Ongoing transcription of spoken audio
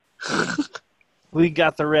We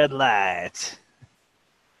got the red light.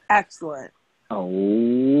 Excellent.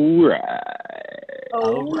 All right.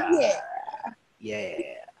 Oh, Alright. yeah.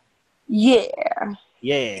 Yeah. Yeah.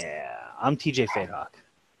 Yeah. I'm TJ Fadehawk.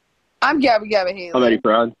 I'm Gabby Haley. I'm Eddie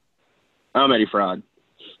Fraud.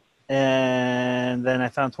 And then I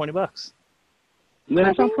found $20. And then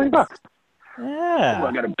I found $20. Yeah. Oh,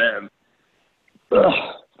 I got a Bev. Ugh.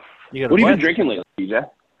 You got What have you what? been drinking lately, TJ?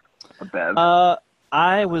 A Bev.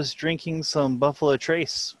 I was drinking some Buffalo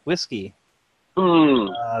Trace whiskey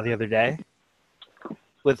the other day.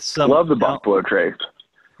 With some. Love the Buffalo Trace.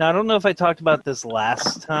 Now, I don't know if I talked about this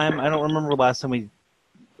last time. I don't remember last time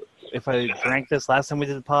if I drank this last time we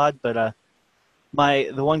did the pod, but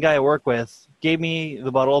the one guy I work with gave me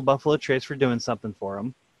the bottle of Buffalo Trace for doing something for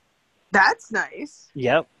him. That's nice.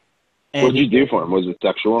 Yep. What did you do for him? Was it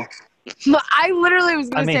sexual? I literally was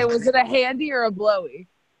going to say, mean- was it a handy or a blowy?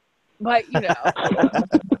 But, you know.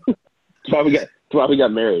 That's why we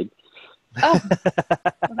got married.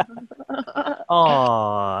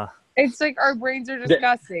 Aw. It's like our brains are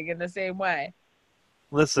disgusting in the same way.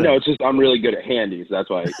 Listen. No, it's just I'm really good at handies. That's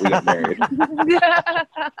why we got married.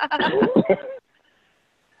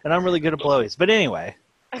 And I'm really good at blowies. But anyway.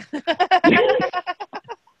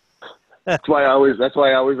 That's why I always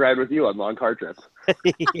ride with you on long car trips.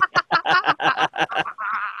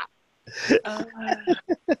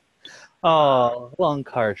 Oh, long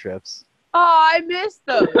car trips. Oh, I missed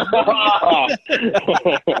those.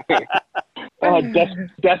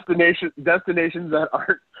 Destinations that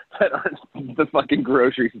aren't the fucking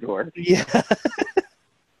grocery store. Yeah.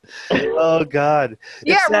 Oh, God.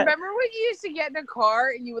 Yeah, It's that- remember when you used to get in a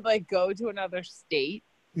car and you would, like, go to another state?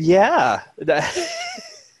 Yeah.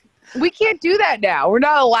 We can't do that now. We're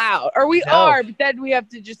not allowed. Or we No. are, but then we have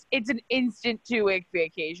to it's an instant 2-week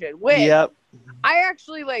vacation. Which Yep. I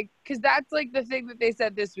actually like, because that's like the thing that they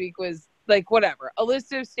said this week was like, whatever, a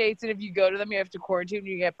list of states, and if you go to them, you have to quarantine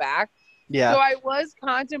when you get back. Yeah. So I was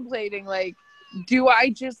contemplating, like, do I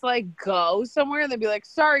just like go somewhere and then be like,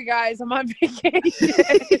 sorry guys, I'm on vacation?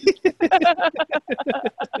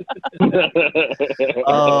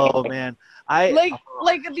 Oh, man. like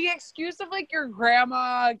the excuse of like your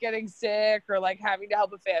grandma getting sick or like having to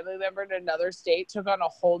help a family member in another state took on a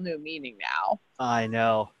whole new meaning now. I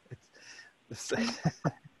know.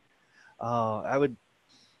 Oh, I would.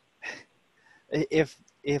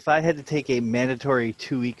 If I had to take a mandatory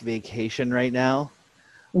 2-week vacation right now.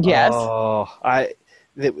 Yes. Oh,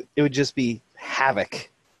 it would just be havoc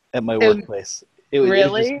at my workplace. It would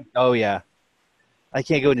really? Oh yeah. I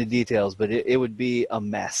can't go into details, but it would be a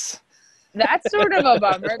mess. That's sort of a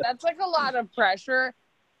bummer. That's like a lot of pressure.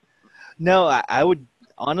 No, I would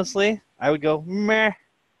honestly. I would go meh.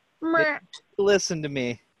 Meh. Listen to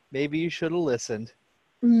me. Maybe you should have listened.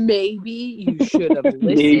 Maybe you should have listened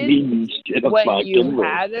Maybe you should have when you fucking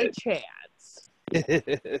had a listened. chance.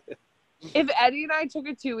 If Eddie and I took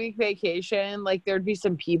a 2-week vacation, like there'd be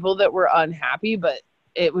some people that were unhappy, but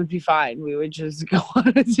it would be fine. We would just go on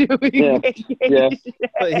a 2-week vacation. Yeah.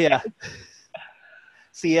 But yeah.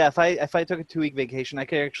 See, yeah, if I took a 2-week vacation, I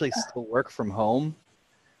could actually still work from home.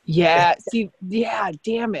 Yeah. See, yeah,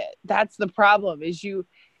 damn it. That's the problem is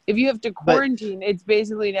if you have to quarantine, it's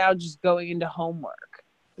basically now just going into homework.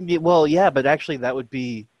 Yeah, well, yeah, but actually that would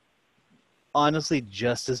be honestly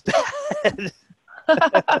just as bad.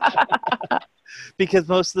 Because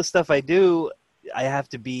most of the stuff I do, I have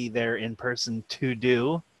to be there in person to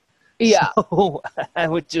do. Yeah. So I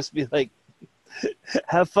would just be like,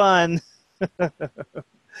 have fun.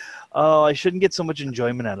 Oh, I shouldn't get so much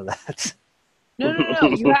enjoyment out of that. No.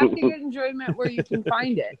 You have to get enjoyment where you can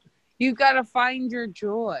find it. You've got to find your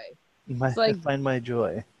joy. Find my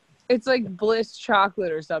joy. It's like Bliss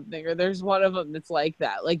chocolate or something, or there's one of them that's like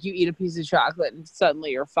that. Like you eat a piece of chocolate and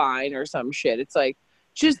suddenly you're fine or some shit. It's like,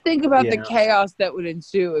 just think about the chaos that would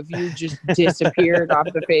ensue if you just disappeared off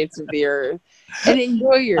the face of the earth and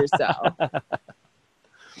enjoy yourself.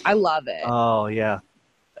 I love it. Oh, yeah.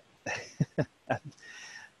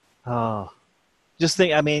 Oh, just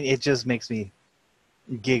think, I mean, it just makes me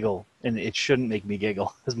giggle, and it shouldn't make me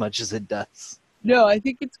giggle as much as it does. No, I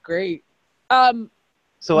think it's great.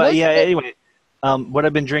 So, anyway, what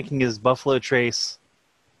I've been drinking is Buffalo Trace,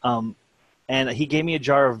 and he gave me a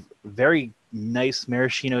jar of very nice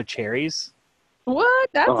maraschino cherries. What?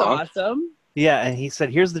 That's awesome. Yeah, and he said,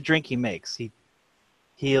 here's the drink he makes.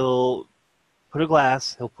 He'll put a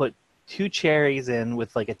glass, he'll put 2 cherries in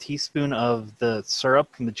with like a teaspoon of the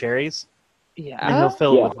syrup from the cherries. Yeah. And he'll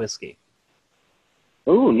fill it with whiskey.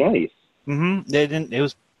 Oh, nice. Mm-hmm. It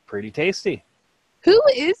was pretty tasty. Who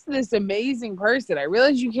is this amazing person? I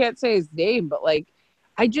realize you can't say his name, but like,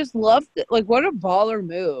 I just loved it. Like, what a baller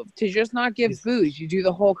move to just not give booze. You do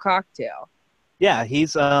the whole cocktail. Yeah, he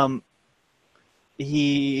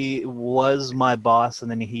was my boss,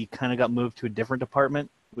 and then he kind of got moved to a different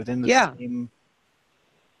department within the same.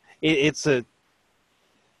 It's a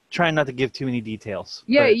trying not to give too many details.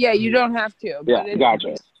 Yeah, you don't have to. Yeah,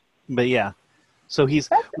 gotcha. But yeah, so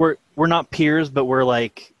we're not peers, but we're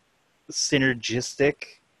like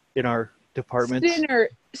synergistic in our department.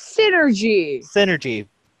 Synergy,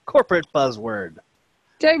 corporate buzzword.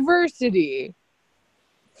 Diversity.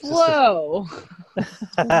 Flow.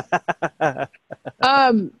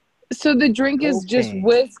 So the drink is just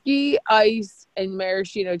whiskey, ice, and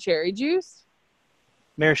maraschino cherry juice.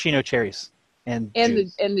 Maraschino cherries and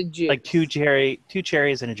juice. the juice. Like two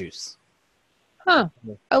cherries and a juice. Huh.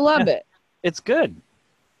 I love it. It's good.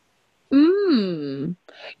 You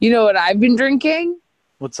know what I've been drinking?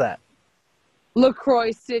 What's that?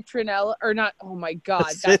 LaCroix Citronella, or not? Oh my God,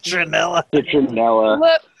 Citronella.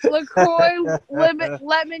 LaCroix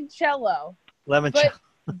Limoncello. Limoncello.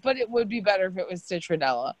 But it would be better if it was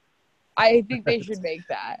citronella. I think they should make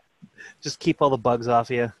that. Just keep all the bugs off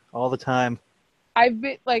you all the time. I've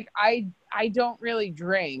been like, I don't really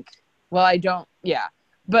drink. Well, I don't. Yeah,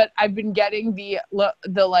 but I've been getting the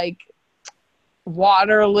like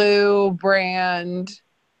Waterloo brand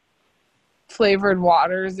flavored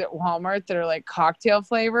waters at Walmart that are like cocktail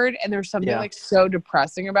flavored, and there's something like so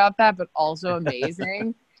depressing about that, but also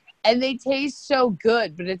amazing. And they taste so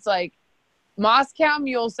good, but it's like Moscow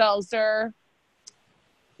Mule Seltzer,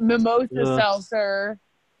 Mimosa Seltzer,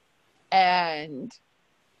 and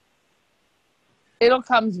it'll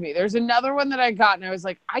come to me. There's another one that I got, and I was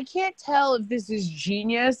like, I can't tell if this is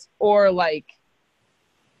genius or like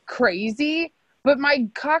crazy, but my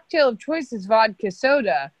cocktail of choice is vodka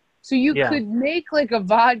soda. So you could make like a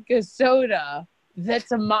vodka soda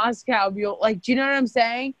that's a Moscow Mule. Like, do you know what I'm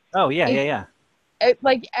saying? Oh, yeah.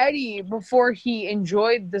 Like Eddie, before he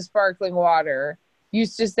enjoyed the sparkling water,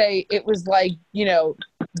 used to say it was like, you know,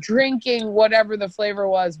 drinking whatever the flavor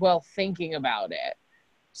was while thinking about it.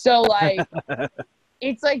 So, like,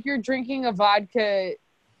 it's like you're drinking a vodka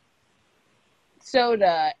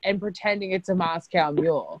soda and pretending it's a Moscow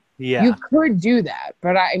Mule. Yeah. You could do that,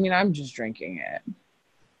 but I mean, I'm just drinking it.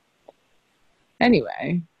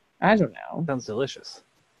 Anyway, I don't know. Sounds delicious.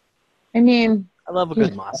 I mean, I love a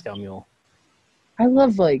good Moscow Mule. I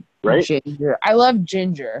love like ginger. I love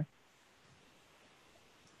ginger.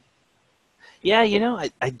 Yeah, you know,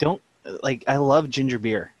 I don't like. I love ginger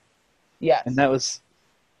beer. Yes, and that was,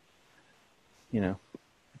 you know,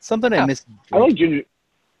 it's something I miss. I like ginger.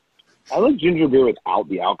 I like ginger beer without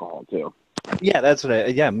the alcohol too. Yeah, that's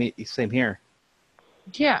what me same here.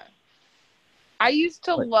 Yeah. I used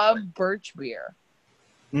to love birch beer.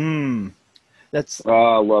 That's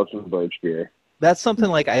I love some birch beer. That's something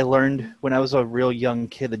like I learned when I was a real young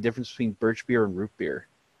kid, the difference between birch beer and root beer.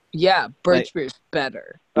 Yeah, birch beer is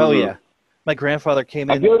better. Oh yeah. My grandfather came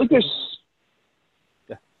in. I feel like there's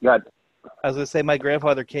God. I was gonna say my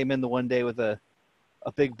grandfather came in the one day with a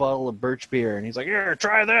big bottle of birch beer, and he's like, "Here,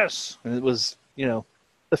 try this." And it was, you know,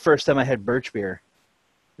 the first time I had birch beer.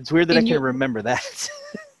 It's weird that I can remember that.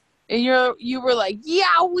 And you were like,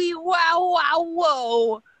 "Yowie, wow, wow,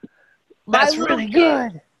 whoa." That's really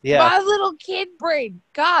good. Yeah. My little kid brain.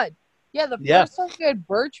 God. Yeah, the first time I had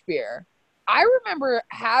birch beer. I remember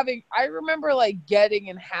like getting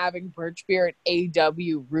and having birch beer at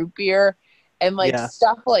AW root beer and like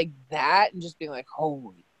stuff like that and just being like,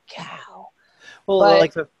 holy cow. Well,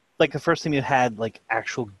 like the first time you had like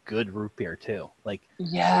actual good root beer too. Like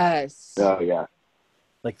yes. Oh yeah.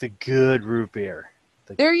 Like the good root beer.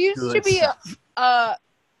 There used to be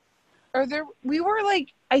we were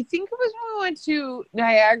like, I think it was when we went to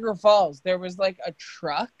Niagara Falls, there was like a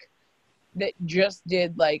truck that just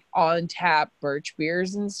did like on tap birch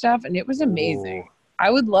beers and stuff, and it was amazing. Ooh. I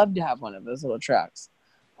would love to have one of those little trucks.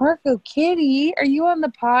 Marco Kitty, are you on the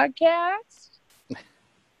podcast?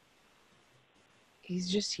 He's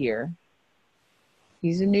just here.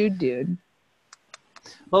 He's a nude dude.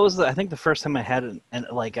 What was I think the first time I had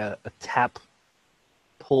a tap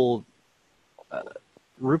pulled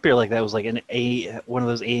root beer like that was like one of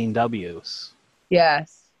those A&Ws.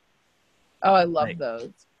 Yes. Oh, I love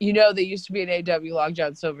those. You know, they used to be an AW Long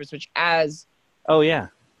John Silver's, which as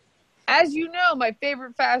you know, my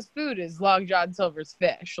favorite fast food is Long John Silver's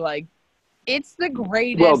fish. Like, it's the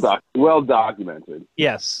greatest. Well documented.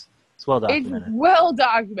 Yes, it's well documented. It's well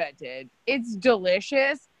documented. It's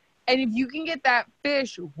delicious, and if you can get that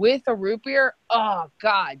fish with a root beer, oh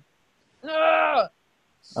God, ugh,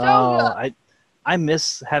 so good. I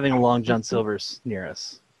miss having Long John Silver's near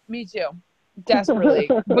us. Me too. desperately.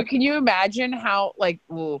 But can you imagine how, like,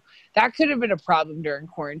 ooh, that could have been a problem during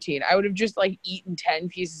quarantine. I would have just, like, eaten 10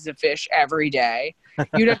 pieces of fish every day.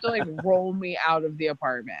 You'd have to, like, roll me out of the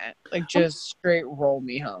apartment. Like, just straight roll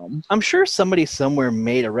me home. I'm sure somebody somewhere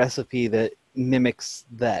made a recipe that mimics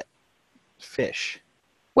that fish.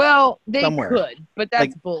 Well, they Somewhere. could, but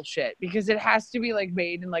that's Like- bullshit because it has to be like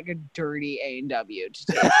made in like a dirty A&W to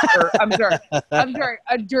taste. Or I'm sorry,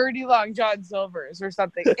 a dirty Long John Silver's or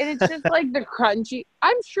something. And it's just like the crunchy.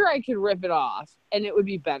 I'm sure I could rip it off and it would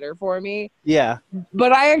be better for me. Yeah.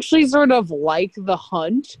 But I actually sort of like the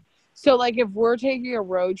hunt. So like if we're taking a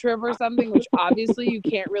road trip or something, which obviously you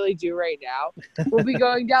can't really do right now, we'll be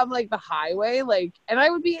going down like the highway, like, and I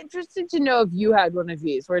would be interested to know if you had one of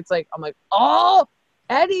these where it's like, I'm like, oh,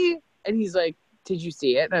 Eddie, and he's like, did you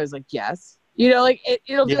see it? And I was like, yes. You know, like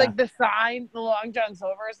it'll be like the sign, the Long John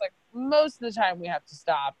Silver's. Like most of the time we have to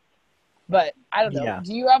stop, but I don't know. Yeah.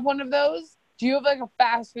 Do you have one of those? Do you have like a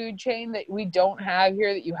fast food chain that we don't have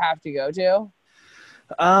here that you have to go to?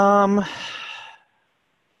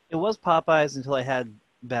 It was Popeyes until I had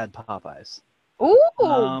bad Popeyes.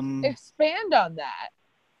 Ooh, expand on that.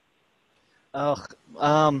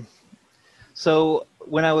 So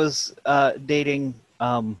when I was dating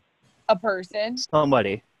A person.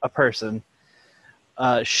 a person,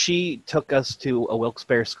 she took us to a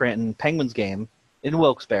Wilkes-Barre Scranton Penguins game in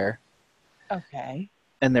Wilkes-Barre, Okay.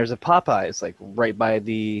 and there's a Popeyes like right by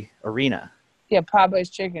the arena. Yeah, Popeye's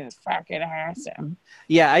chicken is fucking awesome.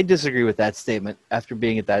 Yeah, I disagree with that statement after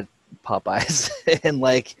being at that Popeyes, and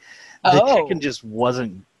like the chicken just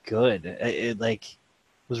wasn't good. It like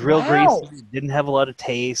was real greasy, didn't have a lot of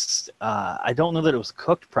taste. I don't know that it was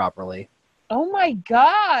cooked properly. Oh my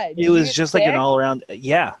god! It was just like an all around.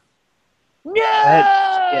 Yeah. No.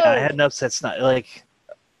 I had an upset stomach. Like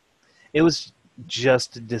it was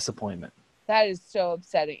just a disappointment. That is so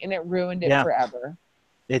upsetting, and it ruined it forever.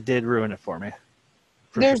 It did ruin it for me.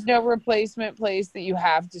 There's no replacement place that you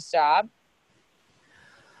have to stop.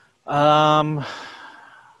 I'm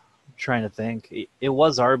trying to think. It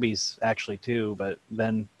was Arby's actually too, but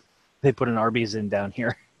then they put an Arby's in down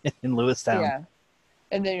here in Lewistown. Yeah,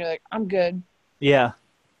 and then you're like, I'm good. Yeah.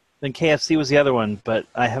 Then KFC was the other one, but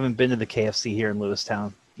I haven't been to the KFC here in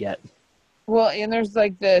Lewistown yet. Well, and there's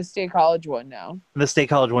like the State College one now. The State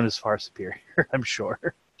College one is far superior, I'm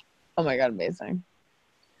sure. Oh my god, amazing.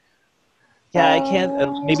 Yeah, I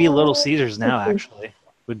can't. Maybe Little Caesars now actually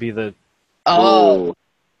would be the. Oh.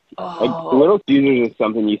 Like Little Caesars is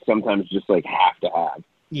something you sometimes just like have to have.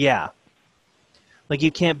 Yeah. Like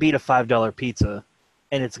you can't beat a $5 pizza,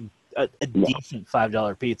 and it's a decent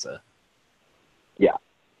 $5 pizza. Yeah.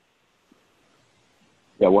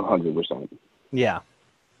 Yeah, 100%. Yeah.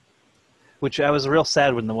 Which I was real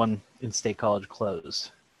sad when the one in State College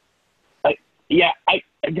closed. I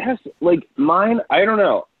guess like mine. I don't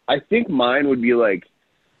know. I think mine would be like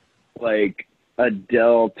a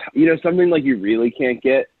Del, something like you really can't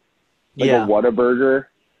get, like a Whataburger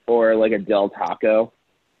or like a Del Taco.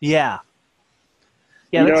 Yeah.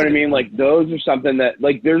 Yeah, you know what I mean? Like those are something that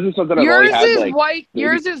like theirs is something I've always had.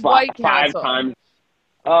 Yours is White Castle. 5 times.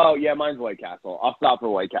 Oh yeah, mine's White Castle. I'll stop for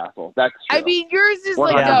White Castle. That's true. I mean, yours is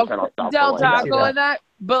like Del Taco and that,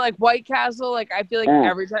 but like White Castle, like I feel like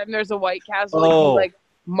every time there's a White Castle, like, you like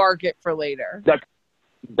mark it for later.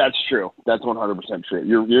 That's true. That's 100% true.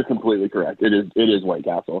 You're completely correct. It is White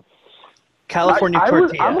Castle. California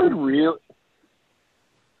tortilla. I would really.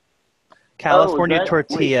 California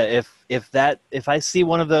tortilla. If I see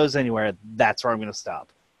one of those anywhere, that's where I'm going to stop.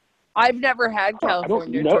 I've never had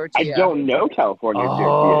California tortilla. I don't know California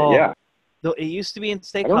tortilla. Yeah. Though it used to be in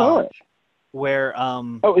State College, where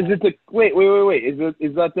Oh, is it the wait?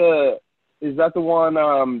 Is that the one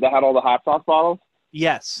that had all the hot sauce bottles?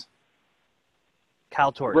 Yes.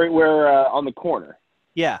 Cal Tort. Right where on the corner.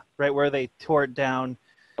 Yeah, right where they tore it down.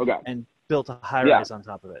 Okay. And built a high rise on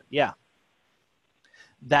top of it. Yeah.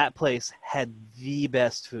 That place had the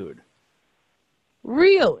best food.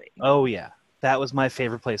 Really? Oh yeah. That was my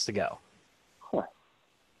favorite place to go. Huh.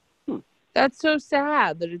 That's so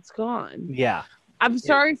sad that it's gone. Yeah. I'm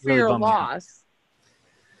sorry for your loss.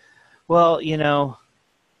 Well,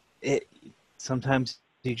 sometimes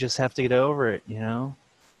you just have to get over it,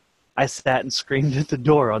 I sat and screamed at the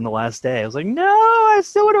door on the last day. I was like, no, I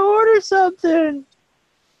still want to order something.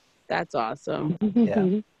 That's awesome.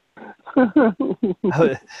 Yeah.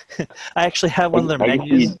 I actually have one of their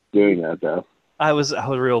menus. Keep doing that though. I was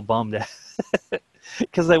real bummed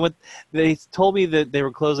because they told me that they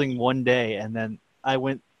were closing one day, and then I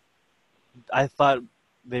thought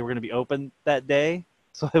they were going to be open that day,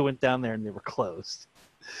 so I went down there and they were closed.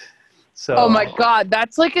 So. Oh my God,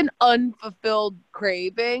 that's like an unfulfilled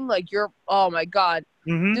craving. Like oh my God.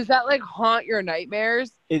 Mhm. Does that like haunt your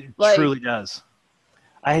nightmares? It Like- truly does.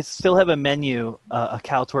 I still have a menu, a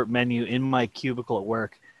Caltort menu in my cubicle at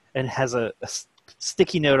work, and it has a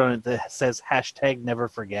sticky note on it that says #never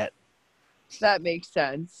forget. That makes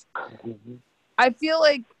sense. I feel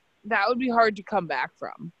like that would be hard to come back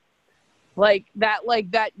from. Like that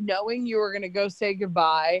knowing you were gonna go say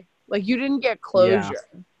goodbye. Like you didn't get closure.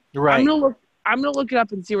 Right. I'm gonna look it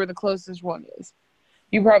up and see where the closest one is.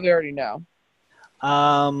 You probably already know.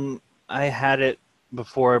 I had it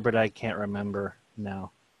before, but I can't remember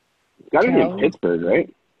now. It's got to be in Cali? Pittsburgh,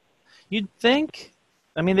 right? You'd think.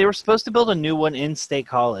 I mean, they were supposed to build a new one in State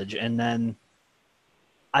College, and then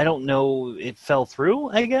I don't know. It fell through,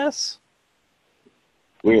 I guess.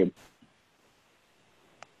 Weird.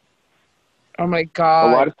 Oh my A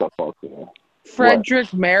God. lot of stuff falls through.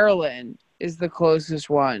 Frederick, Maryland is the closest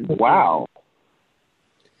one. Wow.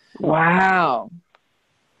 Wow.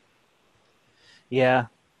 Yeah,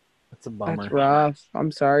 that's a bummer. That's rough.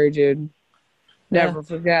 I'm sorry, dude. Never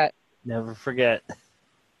forget. Never forget.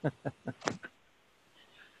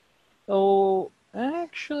 Oh,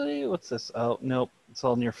 actually, what's this? Oh, nope. It's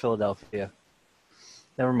all near Philadelphia.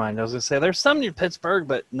 Never mind. I was going to say there's some near Pittsburgh,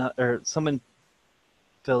 but not, or some in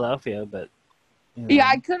Philadelphia, but. You know. Yeah,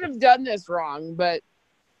 I could have done this wrong, but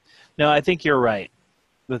No, I think you're right.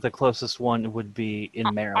 That the closest one would be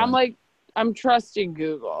in Maryland. I'm trusting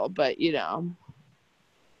Google, but you know.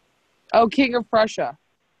 Oh, King of Prussia.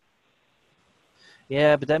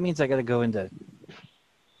 Yeah, but that means I got to go into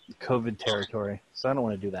COVID territory, so I don't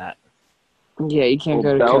want to do that. Yeah, you can't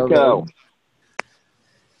go to Belko. COVID.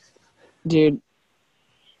 Dude.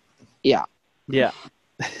 Yeah. Yeah.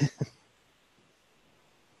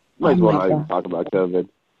 Might as Oh well my not even God. talk about COVID.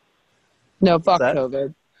 No, fuck that?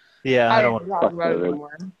 COVID. Yeah, I don't don't want talk about it COVID.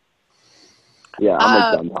 anymore. Yeah, I'm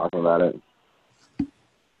like done talking about it.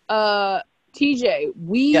 TJ,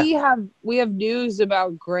 we have news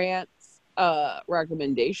about Grant's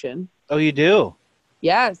recommendation. Oh, you do?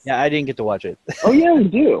 Yes. Yeah, I didn't get to watch it. Oh yeah, we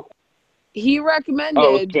do. He Oh, recommended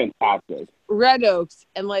it's fantastic. Red Oaks,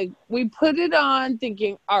 and like we put it on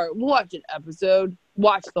thinking, all right, we'll watch an episode,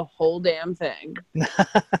 watch the whole damn thing.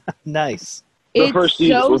 Nice. The first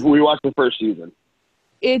season. So, We watched the first season.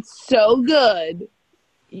 it's so good.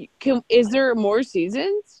 Is there more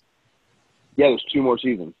seasons? Yeah, there's 2 more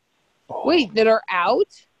seasons. Wait, that are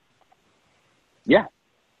out? Yeah.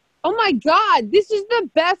 Oh my God, this is the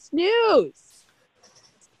best news.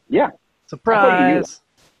 Yeah. Surprise.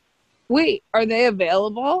 Wait, are they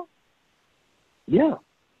available? Yeah.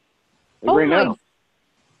 Oh right my- now.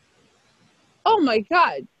 Oh my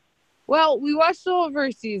God. Well, we watched the whole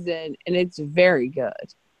first season and it's very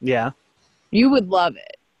good. Yeah. You would love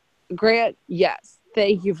it. Grant, yes.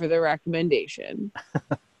 Thank you for the recommendation.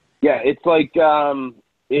 Yeah, it's like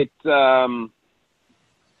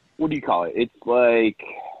what do you call it? It's like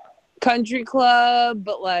Country club,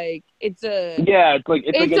 but like it's a it's like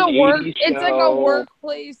it's like a an work 80s it's like a show.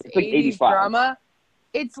 workplace It's like 80s 85. drama.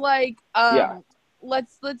 It's like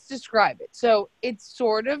let's describe it. So it's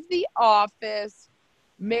sort of The Office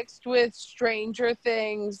mixed with Stranger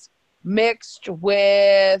Things, mixed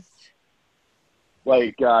with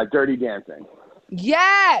like Dirty Dancing.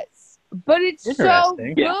 yes, but it's so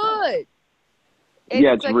Interesting. good.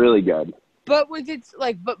 It's like, really good. but with it's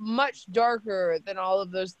like but much darker than all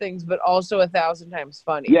of those things, but also 1,000 times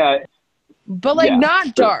funny. Yeah. But like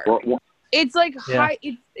not dark. Well, It's like Yeah. high.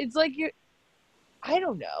 It's like you. I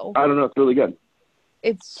don't know. I don't know. It's really good.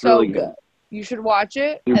 It's so really good. good. You should watch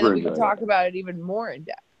it, Super and then we can enjoy talk about it even more in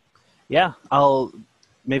depth. Yeah.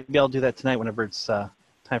 Maybe I'll do that tonight whenever it's time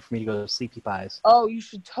for me to go to Sleepy Pies. Oh, you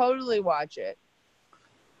should totally watch it.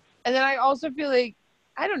 And then I also feel like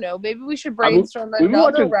I don't know. Maybe we should brainstorm we've been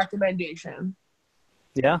another watching- recommendation.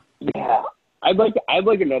 Yeah. Yeah. I'd like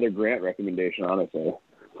another Grant recommendation, honestly.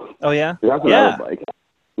 Oh, yeah? That's what I would like.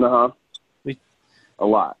 Uh-huh. A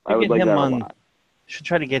lot. I would Get like him that on. a lot. Should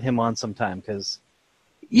try to get him on sometime because,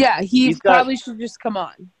 Yeah, he He's got- probably should just come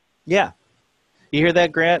on. yeah. You hear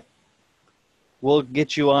that, Grant? We'll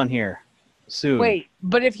get you on here soon. Wait,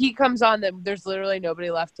 but if he comes on, then there's literally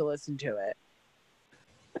nobody left to listen to it.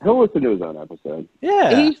 He'll listen to his own episode.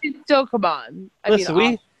 Yeah. He should still come on. I Listen,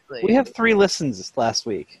 mean, obviously. we have 3 listens this last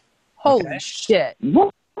week. Holy Okay. shit!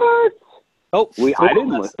 What? Oh, I 4 didn't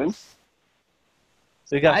listens. listen.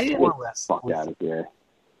 So we got I didn't 4 listens. Fuck out of here.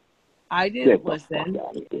 I Get didn't the listen. fuck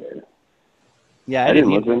out of here. Yeah, I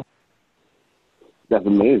didn't either. listen. That's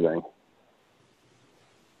amazing.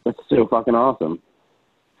 That's so fucking awesome.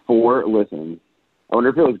 4 listens. I wonder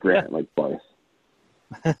if it was Grant, like twice.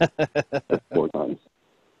 Like 4 times.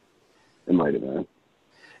 It might have been.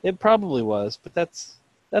 It probably was, but that's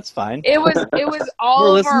fine. It was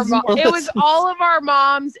all of our listens, more it was listens. all of our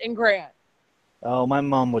moms and Grant. Oh, my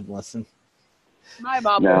mom wouldn't listen. My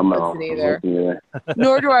mom No, wouldn't no, listen either. either.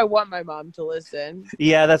 Nor do I want my mom to listen.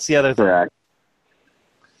 Yeah, that's the other thing. Correct.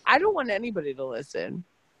 I don't want anybody to listen.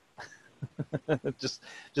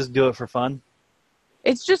 just do it for fun.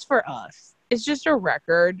 It's just for us. It's just a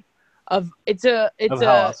record of it's Of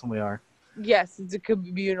how awesome we are. yes, it's a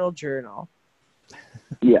communal journal.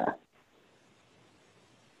 Yeah.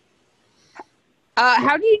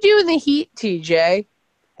 How do you do in the heat, TJ?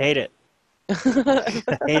 Hate it.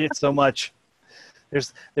 Hate it so much.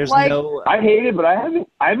 There's Like- no. I hate it, but I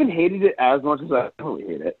haven't hated it as much as I really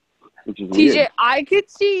hate it, which is TJ, weird. I could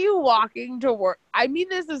see you walking to work. I mean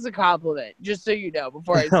this as a compliment, just so you know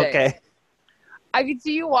before I say Okay. it. I could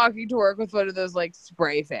see you walking to work with one of those like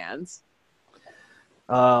spray fans.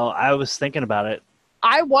 Oh, I was thinking about it.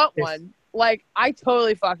 I want If- one. Like, I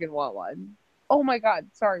totally fucking want one. Oh my god.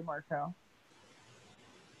 Sorry, Marco.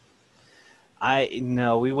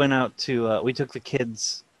 We went out to we took the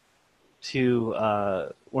kids to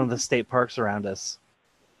one of the state parks around us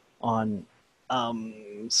on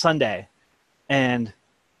Sunday, and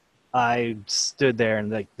I stood there and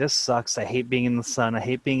like, this sucks. I hate being in the sun. I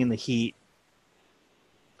hate being in the heat.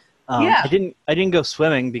 Yeah. I didn't go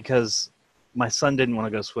swimming because my son didn't want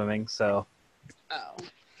to go swimming, so Oh.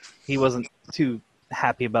 he wasn't too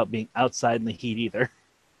happy about being outside in the heat either.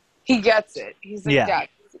 He gets it. He's like, Yeah. Dad.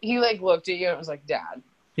 He like looked at you and was like, Dad.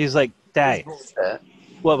 He's like, "Dad, this is bullshit."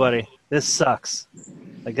 what, buddy? This sucks."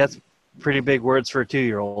 Like, that's pretty big words for a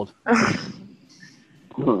 2-year-old.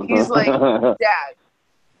 He's like, Dad,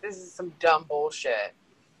 this is some dumb bullshit.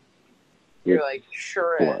 You're like,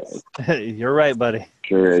 sure is. You're right, buddy.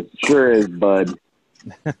 Sure is, bud.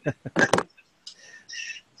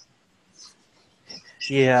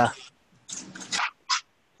 Yeah.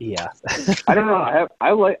 Yeah. I don't know.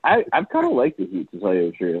 I've kind of liked the heat, to tell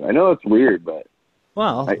you the truth. I know it's weird, but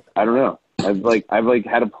Well, I don't know. I've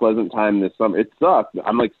had a pleasant time this summer. It sucks.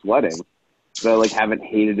 I'm like sweating, but I like haven't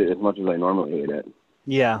hated it as much as I normally hate it.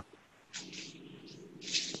 yeah.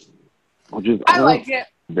 Which is I like it.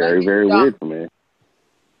 very, Like, very dumb. weird for me.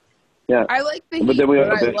 Yeah. I like the heat, But then we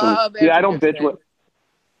but I bitch love when, see, I don't bitch everything. when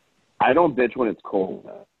I don't bitch when it's cold.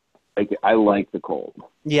 Like I like the cold.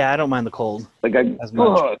 Yeah, I don't mind the cold. Like As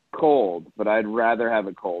much. it's cold, but I'd rather have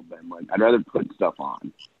it cold than like I'd rather put stuff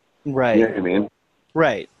on. Right. You know what I mean?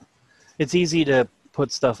 Right. It's easy to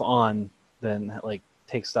put stuff on than like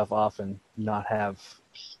take stuff off and not have.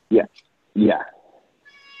 Yeah.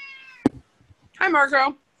 Hi,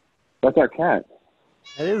 Marco. That's our cat.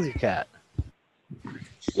 That is your cat.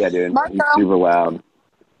 Yeah, dude. Marco. He's super loud.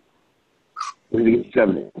 We need to get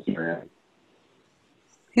 70 Instagram.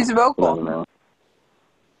 He's I don't vocal. know.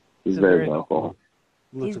 He's He's a very very vocal.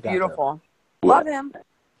 He's Lutagato. beautiful. Yeah. Love him.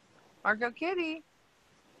 Marco Kitty.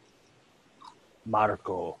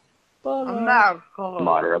 Marco. Marco.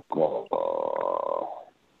 Marco.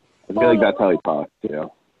 I feel like that's how he talks too.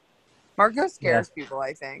 Marco scares people,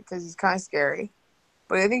 I think, because he's kind of scary.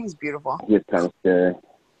 But I think he's beautiful. He's kind of scary.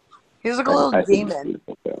 He's like a little I think he's demon.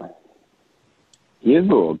 beautiful, too. He is a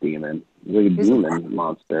little demon. He's like a He's- demon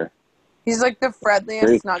monster. He's like the friendliest,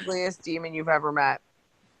 Great. snuggliest demon you've ever met.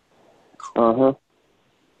 Uh-huh.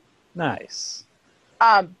 Nice.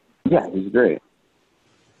 Yeah, he's great.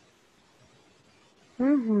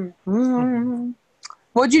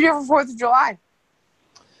 What'd you do for 4th of July?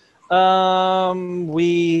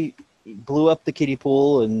 We blew up the kiddie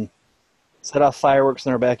pool and set off fireworks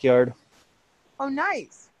in our backyard. Oh,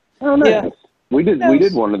 nice. Oh, nice. Yeah. We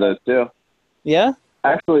did one of those too. Yeah?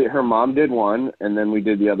 Actually, her mom did one, and then we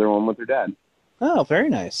did the other one with her dad. Oh, very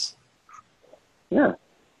nice. Yeah.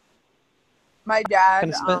 My dad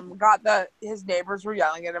Kinda spent- got his neighbors were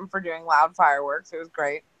yelling at him for doing loud fireworks. It was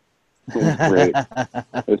great. It was great.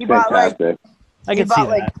 It was He bought, like- fantastic. I He can see bought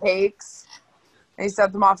that. like cakes. And he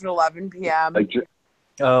set them off at 11 p.m. Like,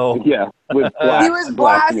 Oh, yeah, with He was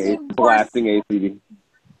blasting blasting ACD.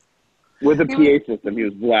 With a He PA system, he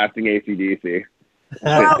was blasting ACDC.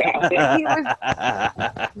 Well,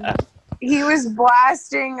 he was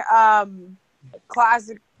blasting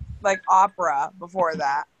classic like opera before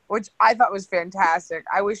that, which I thought was fantastic.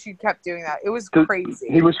 I wish he kept doing that. It was crazy.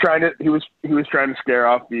 He was trying to scare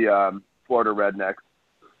off the Florida rednecks.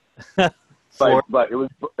 But it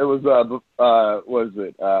was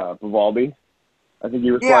Vivaldi? I think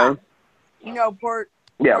he was Yeah. playing. You know,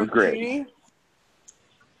 Yeah, it was great. Porcini.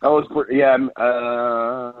 I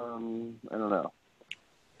don't know.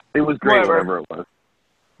 It was great, whatever it was.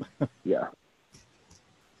 Yeah.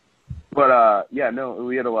 But, we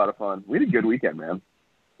had a lot of fun. We had a good weekend, man.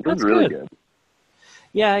 It was That's really good. good.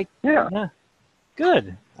 Yeah, Yeah.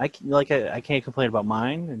 good. I can't complain about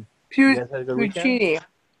mine. And you guys had a good weekend.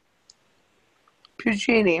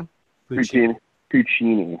 Puccini. Puccini.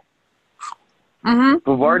 Puccini.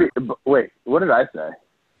 Mm-hmm. Vivaldi. Wait, what did I say?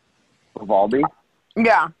 Vivaldi?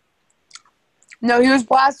 Yeah. No, he was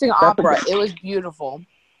blasting opera. It was beautiful.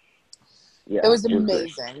 Yeah. It was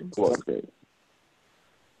amazing. Great.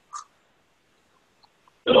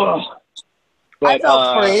 Ugh. But, I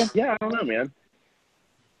felt free. Yeah, I don't know, man.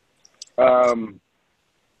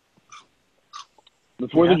 The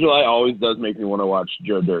 4th of July always does make me want to watch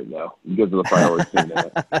Joe Dirt, though, because of the fireworks scene in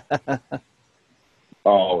it.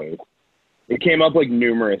 Always. It came up like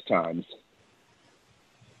numerous times.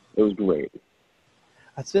 It was great.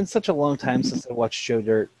 It's been such a long time since I watched Joe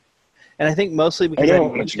Dirt, and I think mostly because I I know,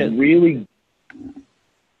 watched it's it. really.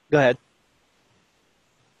 Go ahead.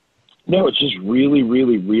 No, it's just really,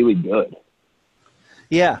 really, really good.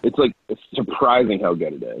 Yeah. It's surprising how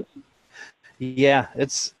good it is. Yeah,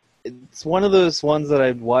 it's one of those ones that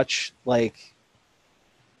I'd watch, like,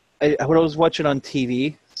 I would always watch it on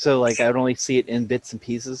TV, so like I would only see it in bits and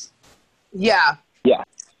pieces. Yeah. Yeah.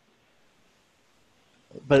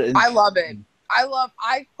 But I love it.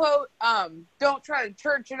 I quote, don't try to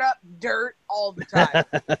church it up, dirt, all the time.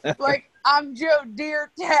 Like, I'm Joe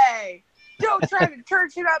Dirt, hey. Don't try to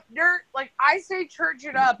church it up, dirt. Like, I say church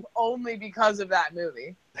it up only because of that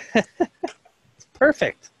movie. It's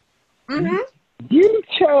perfect. Mm-hmm. You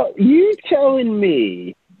telling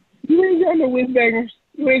me you ain't got no whiz-bangers,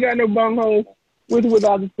 you ain't got no bungholes with or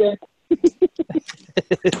without the stick?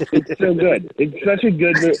 It's so good. It's such a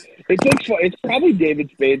good movie. It's probably David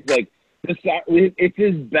Spade's, like, it's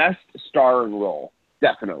his best starring role,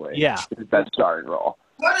 definitely. Yeah. It's his best starring role.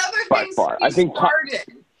 What other By things far. did he starred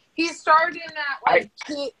in? He starred in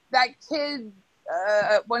that kid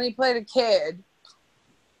when he played a kid,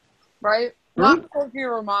 right? Not Corky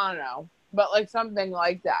Romano, but like something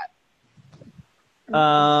like that.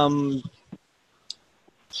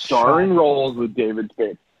 Starring roles with David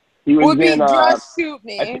Spade. He was Would be in Just Shoot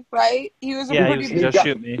Me, right? He was Yeah, he pretty was big. Just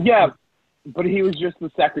Shoot Me. Yeah, but he was just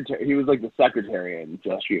the secretary. He was like the secretary in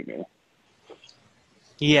Just Shoot Me.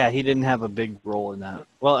 Yeah, he didn't have a big role in that.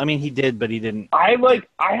 Well, I mean, he did, but he didn't. I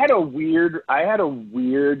had a weird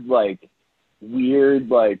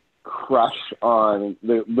crush on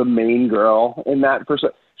the main girl in that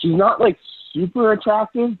person. She's not like super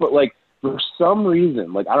attractive, but like for some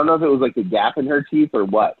reason, like I don't know if it was like the gap in her teeth or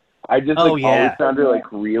what. I just always found her like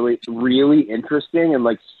really, really interesting and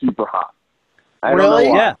like super hot. I don't know why.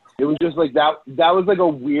 Yeah. It was just like that was like a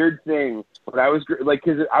weird thing. But I was like,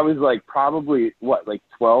 because I was like probably like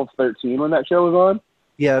 12, 13 when that show was on.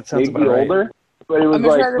 Yeah, that sounds maybe about right. older. But it was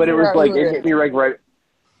it hit me right.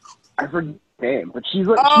 I forget her name, but she's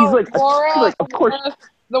like Laura, of course,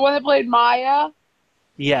 the one that played Maya.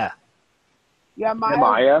 Yeah. Yeah, Maya.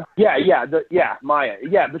 Maya. Maya.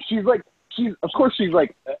 Yeah, but she's of course she's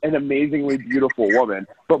like an amazingly beautiful woman,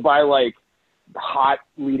 but by like hot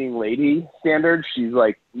leading lady standards, she's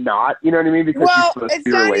like not, you know what I mean? Because she's supposed to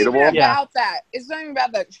be relatable. Even about that. It's not even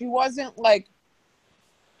about that. She wasn't like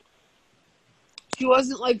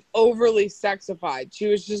overly sexified. She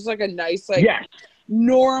was just like a nice, like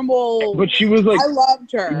normal. But she was like, I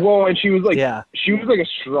loved her. Well, and she was like, Maybe.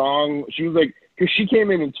 because she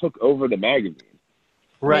came in and took over the magazine.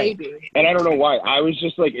 Right. Maybe. And I don't know why. I was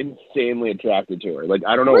just like insanely attracted to her. Like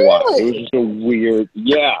I don't know why. It was just a weird,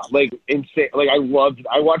 like insane. Like I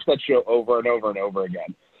watched that show over and over and over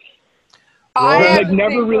again. I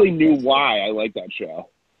never really knew why I liked that show.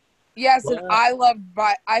 Yes, and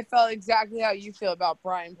I felt exactly how you feel about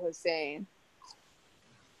Brian Posehn.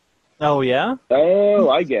 Oh yeah.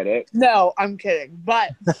 Oh, I get it. No, I'm kidding.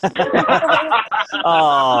 But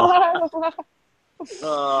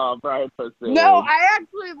Oh, Brian Posehn. No, I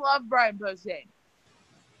actually love Brian Posehn.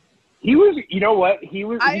 He was, you know what? He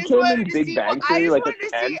came in Big Bang Theory like a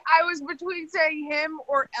 10. I was between saying him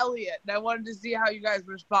or Elliot, and I wanted to see how you guys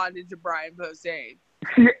responded to Brian Posehn.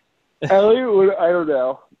 Elliot, I don't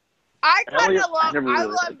know. I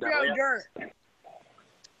love Joe Dirt.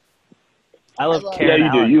 I love Karen.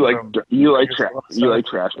 Yeah, you do. You like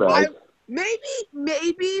trash bags.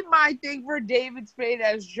 Maybe my thing for David Spade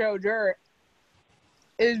as Joe Dirt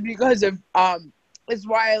is because of is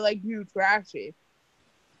why I like you trashy.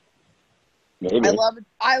 Maybe.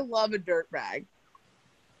 I love a dirt bag.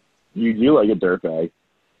 You do like a dirt bag.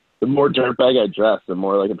 The more dirt bag I dress, the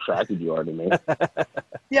more like attracted you are to me.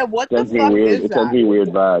 Yeah, what the fuck is that? It sends me weird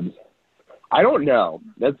vibes. I don't know.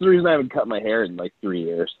 That's the reason I haven't cut my hair in like 3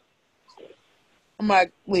 years. I'm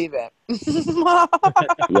like, leave it.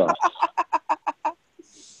 Yeah.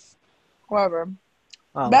 Whatever.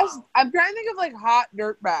 Best. I'm trying to think of like hot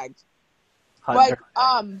dirt bags. Like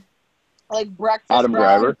Breakfast Adam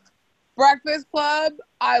Club. Driver. Breakfast Club.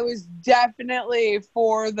 I was definitely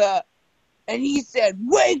for the, and he said,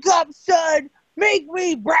 "Wake up, son, make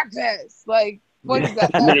me breakfast." Like, what is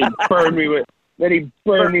that? And then he burned me with. A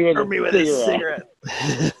cigarette.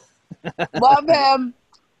 Love him.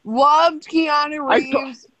 Loved Keanu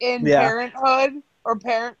Reeves in Parenthood or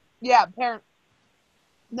Parent. Yeah, Parent.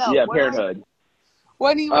 No. Yeah, Parenthood.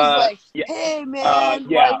 When he was like, "Hey man,"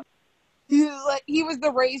 like, he was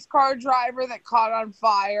the race car driver that caught on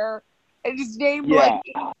fire, and his name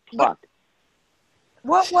fuck.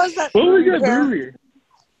 What was that? What was that movie?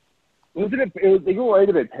 It was like right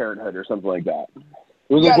a bit Parenthood or something like that.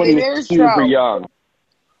 It was like when he was super young.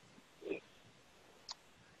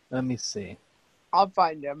 Let me see. I'll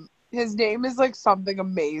find him. His name is like something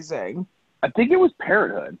amazing. I think it was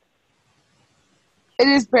Parenthood. It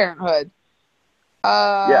is Parenthood.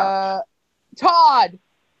 Todd.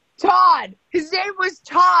 His name was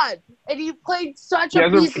Todd, and he played such a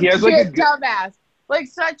piece of shit dumbass, like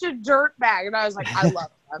such a dirtbag. And I was like, I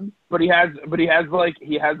love him. But he has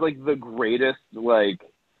the greatest, like,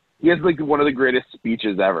 he has like one of the greatest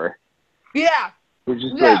speeches ever. Yeah. Which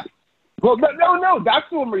is like, well, no, that's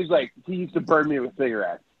the one where he's like, he used to burn me with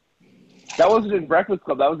cigarettes. That wasn't in Breakfast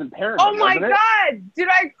Club. That was in Parenthood. Oh my God! Did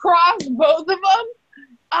I cross both of them?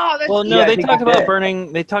 Oh, that's they talked about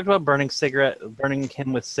burning. They talked about burning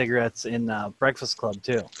him with cigarettes in Breakfast Club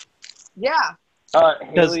too. Yeah.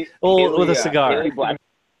 Haley, with a cigar.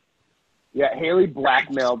 Haley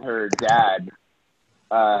blackmailed her dad.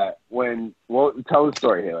 Tell the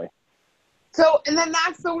story, Haley. So, and then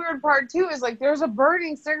that's the weird part too. Is like, there's a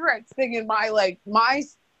burning cigarettes thing in my.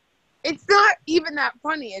 It's not even that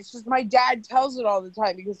funny. It's just my dad tells it all the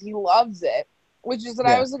time because he loves it. Which is that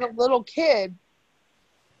I was like a little kid.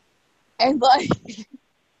 And like,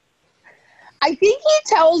 I think he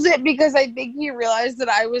tells it because I think he realized that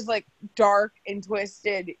I was like dark and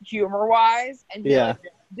twisted humor wise. And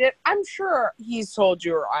I'm sure he's told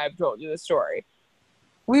you or I've told you the story.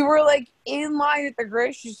 We were like in line at the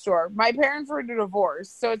grocery store. My parents were in a divorce.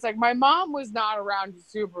 So it's like my mom was not around to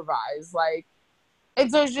supervise. Like,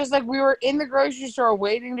 and so it's just like we were in the grocery store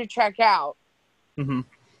waiting to check out. Mm-hmm.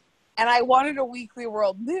 And I wanted a Weekly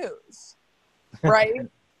World News. Right?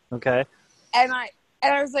 Okay. And I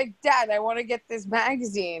was like, Dad, I want to get this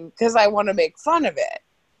magazine because I want to make fun of it.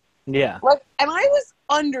 Yeah. Like, and I was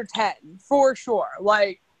under 10 for sure.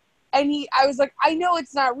 Like, and I was like, I know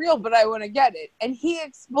it's not real, but I want to get it. And he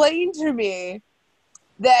explained to me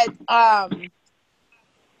that,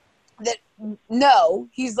 no,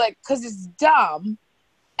 he's like, because it's dumb.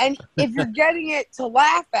 And if you're getting it to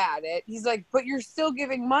laugh at it, he's like, but you're still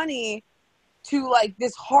giving money to like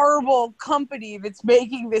this horrible company that's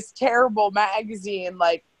making this terrible magazine,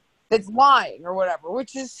 like that's lying or whatever,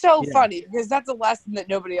 which is so funny because that's a lesson that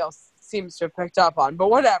nobody else seems to have picked up on, but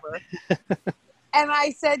whatever. And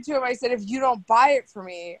I said to him, if you don't buy it for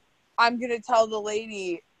me, I'm going to tell the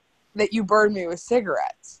lady that you burned me with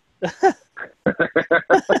cigarettes. And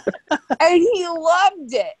he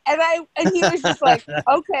loved it. And he was just like,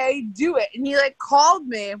 okay, do it. And he like called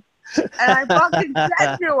me. And I fucking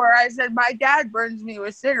said to her, I said, my dad burns me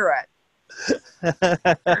with cigarettes.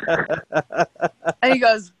 And he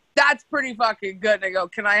goes, that's pretty fucking good. And I go,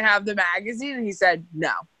 can I have the magazine? And he said,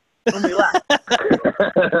 no. And we left.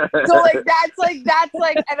 So like, that's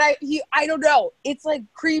like, and I don't know. It's like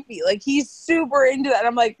creepy. Like he's super into that.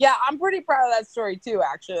 I'm like, yeah, I'm pretty proud of that story too,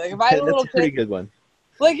 actually. Like if I had a little pretty good one.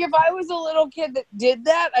 Like if I was a little kid that did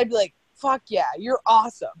that, I'd be like, fuck yeah, you're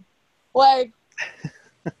awesome. Like,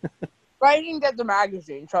 but I didn't get the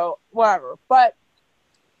magazine, so whatever. But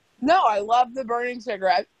no, I love the burning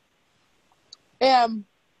cigarette. And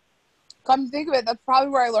come to think of it, that's probably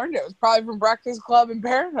where I learned it. It was probably from Breakfast Club and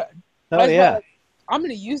Parenthood. Oh, yeah. Like, I'm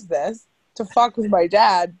going to use this to fuck with my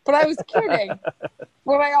dad. But I was kidding.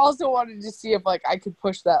 But I also wanted to see if like I could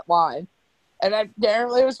push that line. And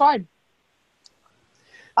apparently it was fine.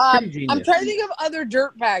 I'm trying to think of other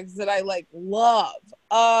dirt bags that I like love.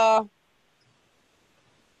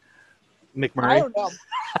 McMurray. I don't know.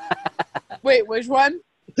 Wait, which one?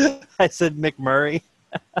 I said McMurray.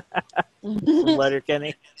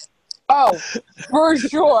 Letterkenny. Oh, for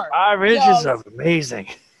sure. 5 inches of amazing.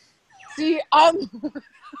 See,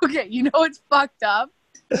 okay, you know what's fucked up?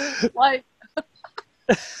 Like,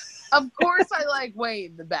 of course I like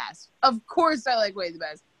Wayne the best. He's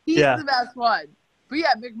the best one. But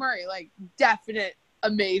yeah, McMurray, like, definite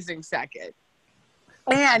amazing second.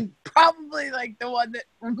 And probably, like, the one that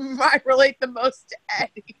I relate the most to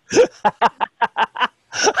Eddie.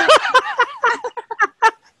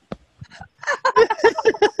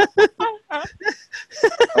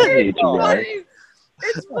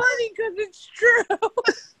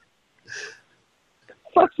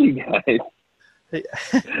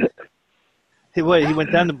 He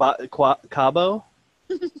went down to Cabo?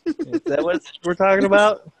 Is that what we're talking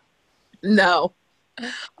about? No.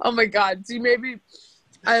 Oh my God. See, maybe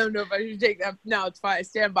I don't know if I should take that. No, it's fine. I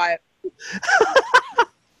stand by it.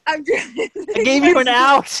 I'm just, I gave you an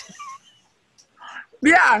out.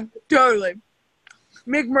 yeah, totally.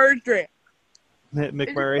 McMurtry.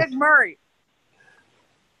 McMurray. McMurray.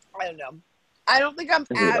 I don't know. I don't think I'm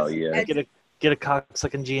Oh, yeah. Get a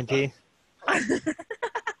cocksucking G&T.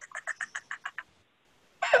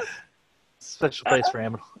 Special place for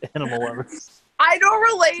animal lovers. I don't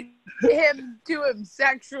relate to him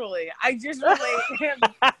sexually. I just relate him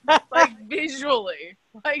like visually.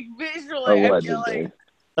 Like visually, I feel like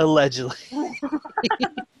Allegedly.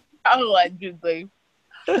 allegedly.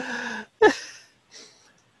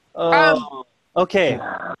 Oh, okay.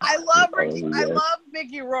 I love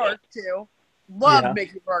Mickey Rourke too. Love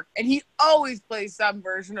Mickey Rourke, and he always plays some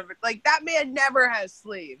version of it. Like that man never has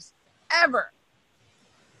sleeves, ever.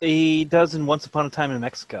 He does in Once Upon a Time in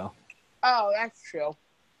Mexico. Oh, that's true.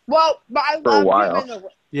 Well, but I For a loved while. him in the.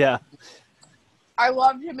 Yeah. I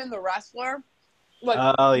loved him in The Wrestler.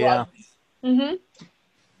 Like, Oh yeah. Mhm.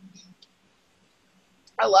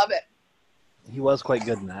 I love it. He was quite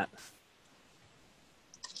good in that.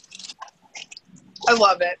 I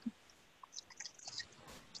love it.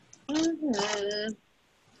 Mm-hmm.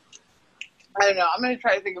 I don't know. I'm going to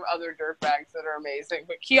try to think of other dirtbags that are amazing.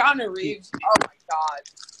 But Keanu Reeves, oh my God.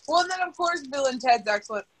 Well, and then, of course, Bill and Ted's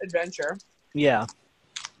Excellent Adventure. Yeah.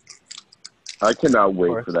 I cannot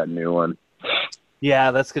wait for that new one.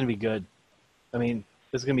 Yeah, that's going to be good. I mean,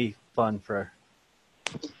 it's going to be fun for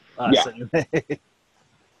us. Yeah. Anyway.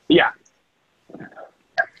 Yeah.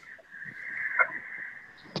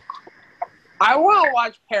 I want to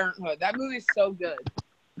watch Parenthood. That movie's so good.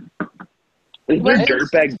 Is there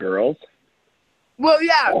dirtbag girls? Well,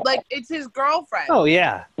 yeah, like it's his girlfriend. Oh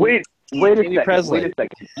yeah. Wait Jamie a second. Presley. Wait a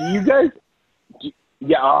second. Do you guys?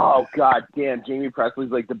 Yeah. Oh God, damn. Jamie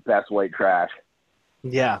Presley's like the best white trash.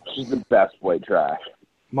 Yeah. She's the best white trash.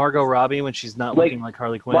 Margot Robbie when she's not looking like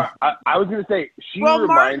Harley Quinn. I was gonna say she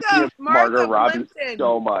reminds me of Margot Robbie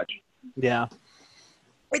so much. Yeah.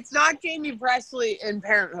 It's not Jamie Presley in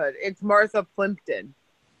Parenthood. It's Martha Plimpton.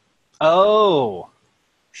 Oh.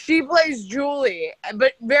 She plays Julie,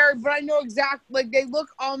 but I know exactly, like, they look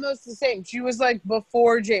almost the same. She was, like,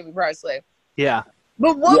 before Jamie Presley. Yeah.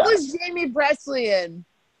 But what was Jamie Presley in?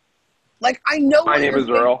 Like, I know My Name is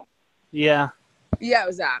Earl. Yeah. Yeah, it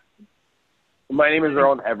was that. My Name is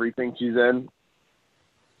Earl and everything she's in.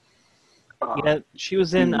 Yeah, she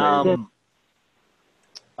was in,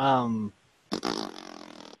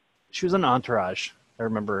 she was in Entourage. I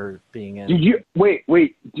remember her being in. Did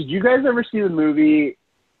you guys ever see the movie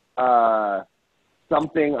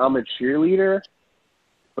Something I'm a Cheerleader?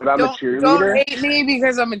 But I'm a cheerleader? Don't hate me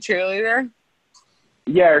because I'm a cheerleader.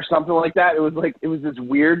 Yeah, or something like that. It was this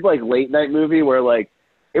weird like late night movie where like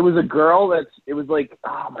it was a girl it was like,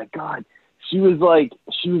 oh my God. She was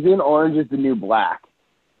in Orange is the New Black.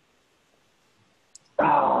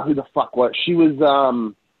 Oh, who the fuck was she?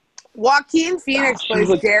 Was Joaquin Phoenix plays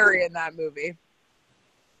Gary in that movie.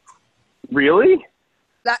 Really?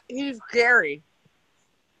 He's Gary.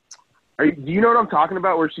 Do you know what I'm talking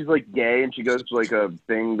about? Where she's like gay and she goes to like a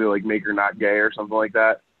thing to like make her not gay or something like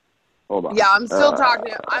that. Hold on. Yeah, I'm still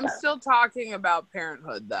talking. I'm still talking about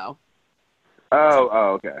Parenthood though.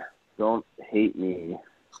 Oh, okay. Don't hate me.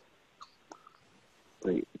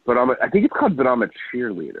 Wait, I think it's called But I'm a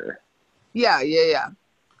Cheerleader. Yeah.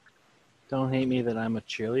 Don't hate me that I'm a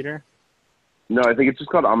cheerleader. No, I think it's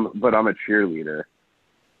just called But I'm a Cheerleader.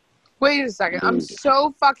 Wait a second. I'm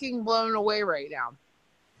so fucking blown away right now.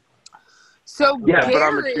 So yeah,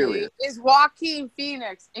 Gary is Joaquin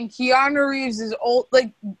Phoenix and Keanu Reeves is old.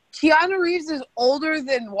 Like Keanu Reeves is older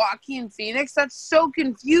than Joaquin Phoenix. That's so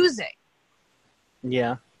confusing.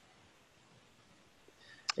 Yeah.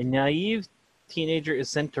 A naive teenager is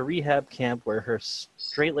sent to rehab camp where her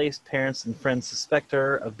straight-laced parents and friends suspect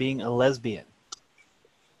her of being a lesbian.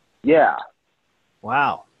 Yeah.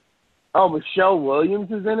 Wow. Oh, Michelle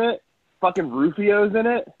Williams is in it. Fucking Rufio's in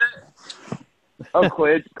it. Oh,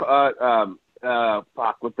 Clea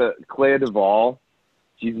Duvall.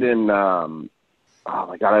 She's in. Oh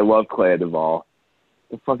my God, I love Clea Duvall.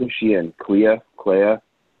 What the fuck is she in? Clea.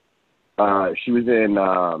 She was in.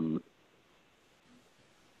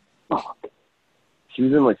 She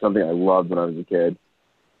was in like something I loved when I was a kid.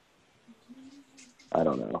 I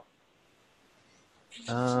don't know.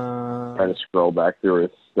 Trying to scroll back through her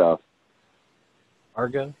stuff.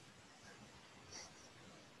 Argo?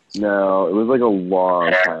 No, it was like a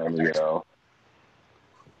long time ago.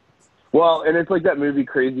 Well, and it's like that movie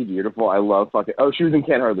Crazy Beautiful. I love fucking. Oh, she was in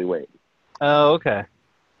Can't Hardly Wait. Oh, okay.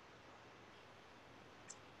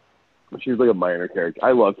 She was like a minor character.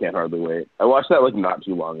 I love Can't Hardly Wait. I watched that like not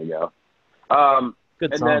too long ago.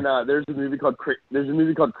 Good and song. then there's a movie called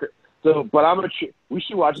we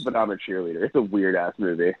should watch it, but I'm a Cheerleader. It's a weird ass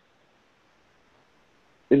movie.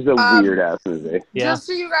 It's a weird ass movie. Yeah. Just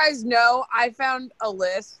so you guys know, I found a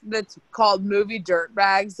list that's called movie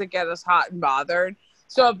dirtbags that get us hot and bothered.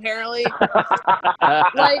 So apparently,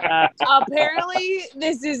 apparently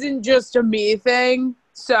this isn't just a me thing.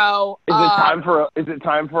 So Is it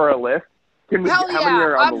time for a list? Hell how many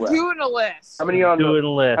are on I'm the list? doing a list. How many are on Doing a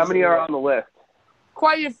list. How many are on the list?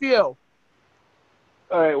 Quite a few.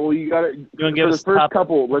 All right. Well, you got to. You want to give For the us first top?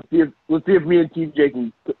 couple, let's see if me and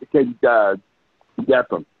TJ can guess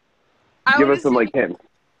them. Give us some like hints.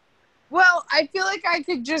 Well, I feel like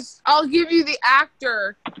I'll give you the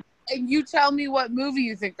actor, and you tell me what movie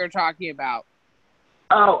you think they're talking about.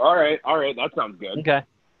 Oh, all right. That sounds good. Okay.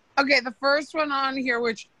 Okay, the first one on here,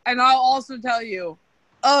 and I'll also tell you,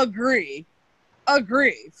 agree,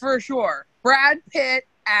 for sure. Brad Pitt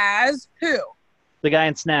as who? The guy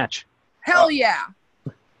in Snatch. Hell yeah.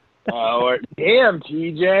 Oh, damn,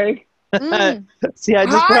 TJ. See, I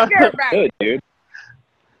just Hot brought up, dirtbag. Good, dude.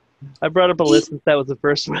 I brought up a list since that was the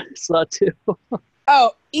first one I saw too.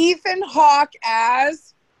 Oh, Ethan Hawke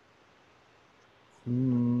as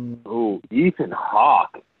Oh, Ethan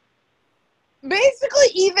Hawke. basically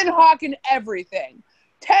Ethan Hawke in everything.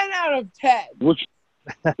 10 out of 10. Which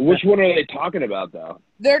one are they talking about, though?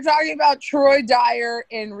 They're talking about Troy Dyer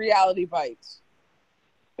in Reality Bites.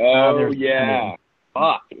 Oh, there's- yeah.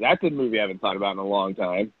 Fuck. That's a movie I haven't thought about in a long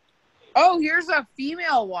time. Oh, here's a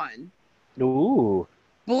female one. Ooh.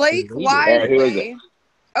 Blake Who is Lively.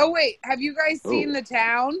 Oh, wait. Have you guys seen The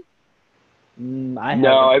Town? I haven't.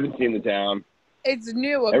 No, I haven't seen The Town. It's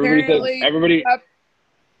new. Apparently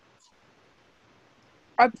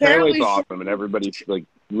Apparently it's awesome, and everybody's like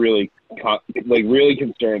really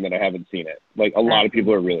concerned that I haven't seen it. Like a lot of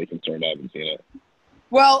people are really concerned I haven't seen it.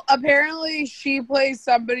 Well, apparently she plays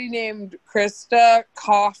somebody named Krista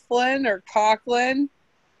Coughlin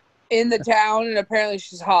in The Town, and apparently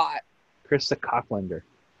she's hot. Krista Cocklander.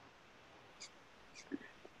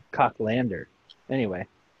 Anyway,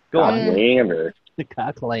 go on. Lander. The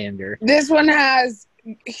Cocklander. This one has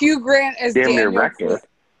Hugh Grant as Damn near Daniel. wrecked it.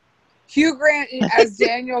 Hugh Grant as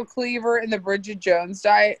Daniel Cleaver in the Bridget Jones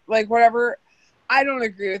diet, like whatever. I don't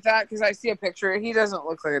agree with that because I see a picture. He doesn't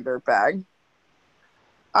look like a dirtbag.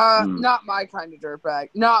 Not my kind of dirtbag.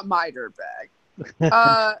 Not my dirtbag.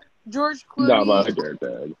 George Clooney. Not my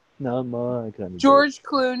dirtbag. No, my kind of George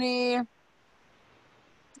Clooney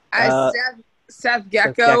as Seth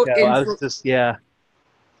Gecko. Gecko. I was just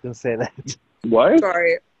gonna say that. What?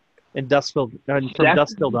 Sorry. In Dustfield, from Seth-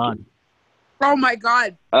 Dusk Till Dawn. Oh my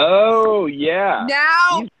God. Oh yeah.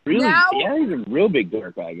 Now, He's a real big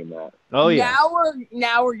dirtbag in that. Oh yeah.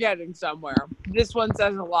 Now we're getting somewhere. This one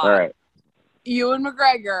says a lot. All right. Ewan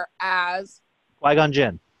McGregor as Qui-Gon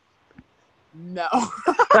Jinn. no.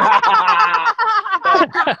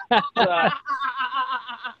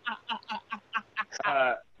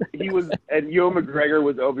 And Ewan McGregor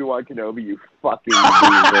was Obi-Wan Kenobi. You fucking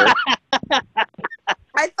loser.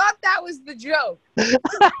 I thought that was the joke.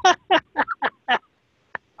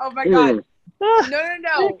 Oh my God.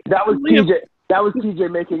 No. That was TJ. That was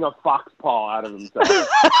TJ making a fox paw out of himself.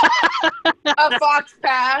 A fox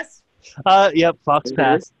pass. Yep, Fox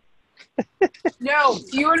Pass. No,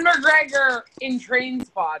 Ewan McGregor in Train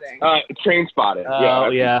Spotting. Train Spotting. Oh,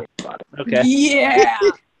 yeah. Okay. Yeah.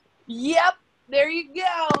 Yep. There you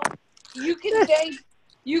go. You can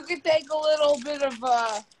take a little bit of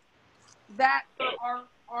that for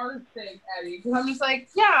our thing, Eddie. Because I'm just like,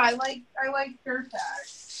 yeah, I like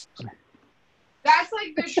dirtbags. That's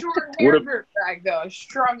like the short hair dirtbag though,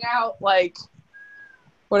 strung out like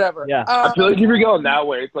whatever. Yeah. I feel like if you're going that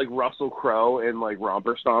way, it's like Russell Crowe in like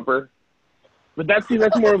Romper Stomper. But that's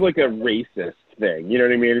more of like a racist thing. You know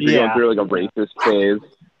what I mean? If you're going through like a racist phase.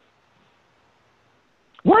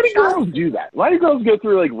 Why do girls do that? Why do girls go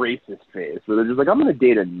through like racist phase where they're just like, I'm gonna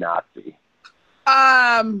date a Nazi?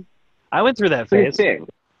 I went through that phase, Thing.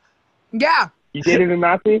 Yeah. You dated a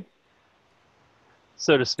Nazi?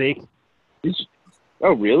 so to speak.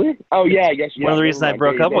 Oh really? Oh yeah, I guess. One of the reasons I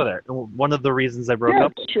broke up with her. One of the reasons I broke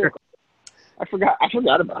up with sure. her. I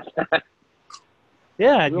forgot about that.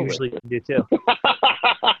 Yeah, I Really? usually do too.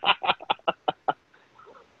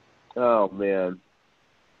 Oh man.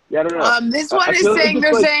 Yeah, I don't know. This one I is feel like saying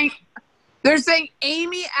it's they're saying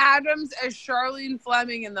Amy Adams as Charlene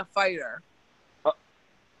Fleming in The Fighter.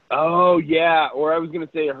 Oh yeah, or I was gonna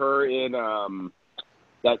say her in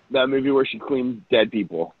That movie where she cleans dead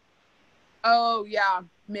people. Oh yeah,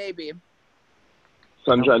 maybe.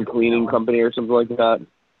 Sunshine Cleaning Company or something like that.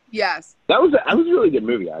 Yes. That was a really good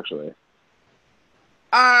movie, actually.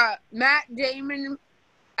 Matt Damon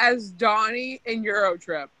as Donnie in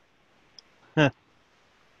Eurotrip.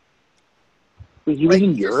 He was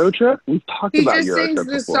in Eurotrip? We've talked He about just Eurotrip sings the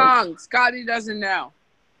before. song. Scotty doesn't know.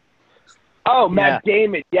 Oh, Matt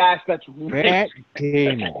Damon. Yes, that's right. Matt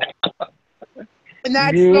Damon. And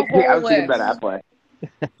that's the whole I was list. thinking about Affleck.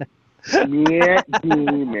 Matt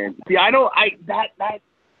Damon. See,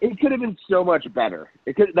 it could have been so much better.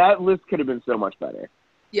 That list could have been so much better.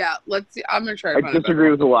 Yeah, let's see. I'm gonna try to I find it. disagree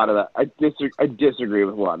with a lot of that. I disagree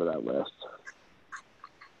with a lot of that list.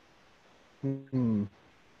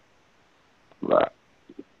 But,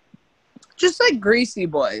 Just like Greasy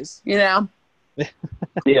Boys, you know?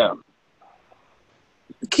 yeah.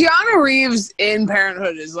 Keanu Reeves in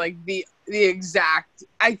Parenthood is like the exact.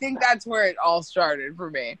 I think that's where it all started for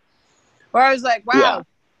me. Where I was like, wow,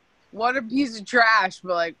 what a piece of trash,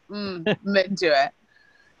 but like, I'm into it.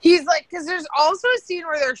 He's like, because there's also a scene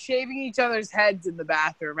where they're shaving each other's heads in the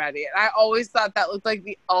bathroom, Eddie. And I always thought that looked like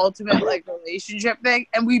the ultimate like relationship thing.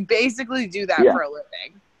 And we basically do that for a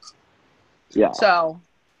living. Yeah. So,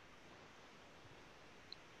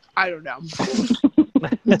 I don't know.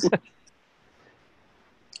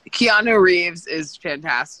 Keanu Reeves is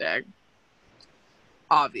fantastic.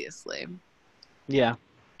 Obviously. Yeah.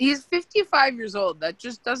 He's 55 years old. That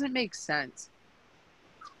just doesn't make sense.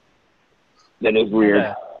 That is weird.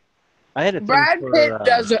 Yeah. I had a Brad Pitt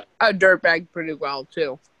does a dirtbag pretty well,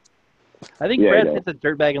 too. I think Brad Pitt's a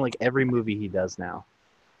dirtbag in like every movie he does now.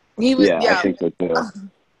 He was, I think so too.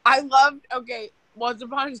 I loved, Once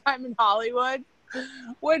Upon a Time in Hollywood,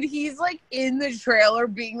 when he's like in the trailer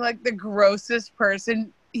being like the grossest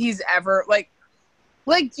person he's ever, like,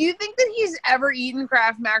 do you think that he's ever eaten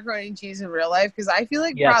Kraft macaroni and cheese in real life? Because I feel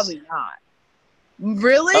like probably not.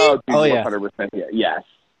 Really? Oh yeah. 100%. Yeah. Yes.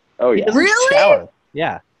 Oh yeah. Really? Shower.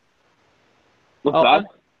 Yeah. What's that?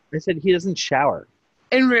 I said he doesn't shower.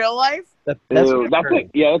 In real life? That's like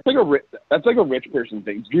a rich person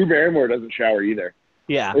thing. Drew Barrymore doesn't shower either.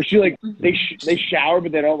 Yeah. Or she like they shower,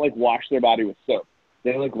 but they don't like wash their body with soap.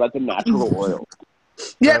 They like let the natural oil.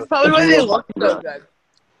 Yeah, it's probably why they look so good.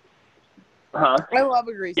 Huh? I love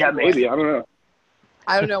a greasy boy. Maybe. I don't know.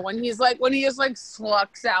 I don't know. When he just like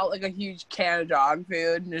slucks out like a huge can of dog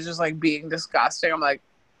food and is just like being disgusting, I'm like,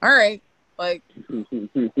 all right. Like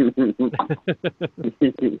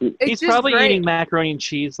he's probably eating macaroni and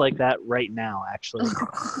cheese like that right now, actually.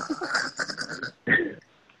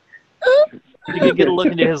 You can get a look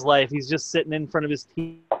into his life. He's just sitting in front of his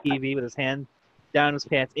TV with his hand down his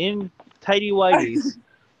pants in tighty whities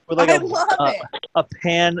with like a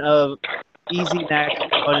pan of Easy Mac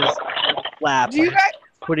on his lap,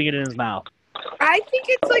 putting it in his mouth. I think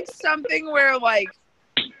it's like something where like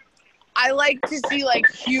I like to see like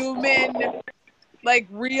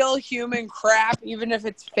real human crap, even if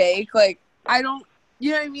it's fake. Like I don't,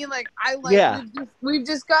 you know what I mean? Like I like we've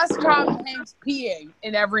discussed Tom Hanks peeing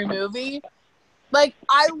in every movie. Like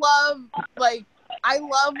I love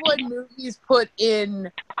when movies put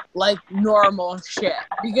in like normal shit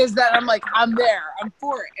because then I'm like I'm there, I'm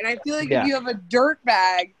for it. And I feel like if you have a dirt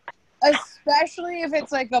bag, especially if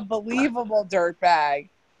it's like a believable dirt bag,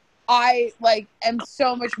 I like am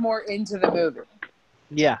so much more into the movie.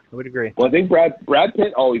 Yeah, I would agree. Well, I think Brad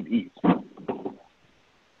Pitt always eats.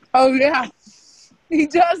 Oh yeah, he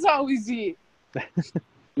does always eat.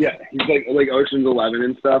 Yeah, he's like Ocean's 11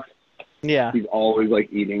 and stuff. Yeah, he's always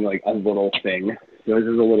like eating like a little thing. He always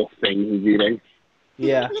has a little thing he's eating.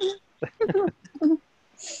 Yeah.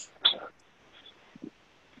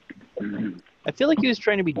 I feel like he was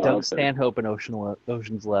trying to be Doug Stanhope in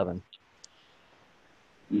Ocean's 11.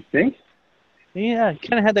 You think? Yeah,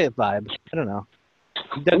 kind of had that vibe. I don't know.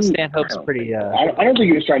 Doug Stanhope's pretty. I don't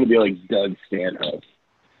think he was trying to be like Doug Stanhope.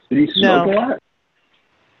 Did he smoke a lot?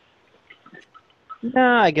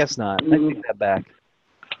 No, I guess not. I take that back.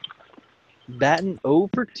 Batting 0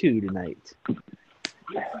 for 2 tonight.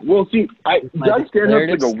 Well, see, Doug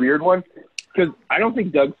Stanhope's like a weird one because I don't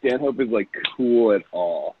think Doug Stanhope is like cool at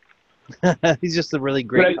all. He's just a really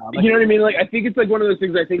great comic. You know what I mean? Like, I think it's like one of those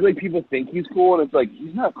things. I think like people think he's cool, and it's like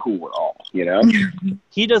he's not cool at all. You know?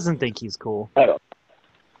 He doesn't think he's cool.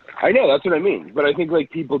 I know, that's what I mean. But I think like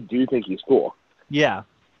people do think he's cool. Yeah.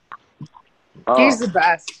 He's the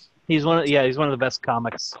best. He's one of the best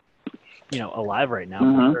comics, alive right now.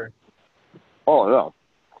 For sure. Oh no.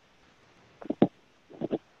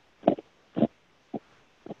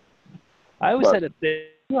 I always had a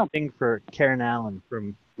thing for Karen Allen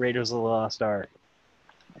from Raiders of the Lost Ark.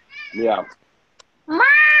 Yeah.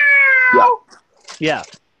 Yeah.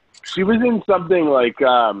 She was in something like,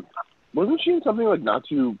 wasn't she in something like not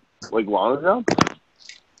too like long ago?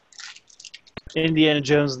 Indiana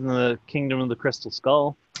Jones and the Kingdom of the Crystal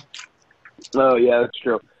Skull. Oh yeah, that's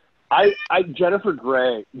true. Jennifer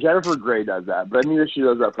Grey does that, but I think that she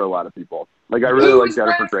does that for a lot of people. Like I really like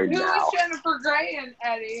Jennifer Grey now. Who was Jennifer Grey and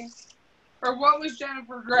Eddie? Or what was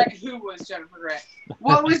Jennifer Grey? Who was Jennifer Grey?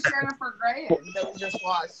 What was Jennifer Grey in that we just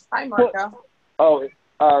watched? Hi, Marco. Oh,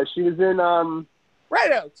 she was in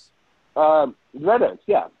Red Oaks. Red Oaks.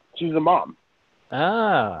 Yeah, she's a mom.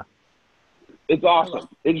 Ah. It's awesome.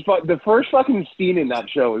 It's the first fucking scene in that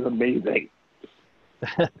show is amazing.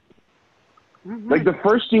 Like the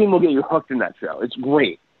first scene will get you hooked in that show. It's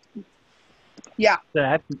great. Yeah.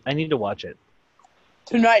 I need to watch it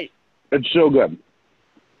Tonight. It's so good.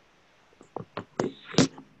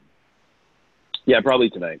 Yeah, probably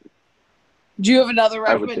tonight. Do you have another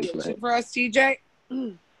I would think recommendation tonight. for us, TJ?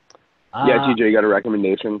 Yeah, TJ, you got a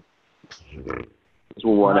recommendation?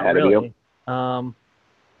 We'll one ahead of you. Like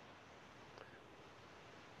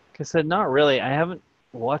I said, not really. I haven't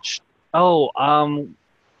watched. I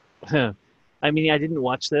mean, I didn't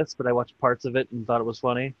watch this, but I watched parts of it and thought it was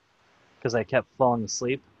funny because I kept falling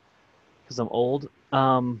asleep because I'm old.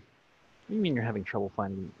 What do you mean you're having trouble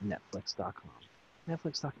finding Netflix.com?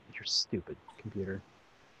 Netflix.com, you're stupid computer.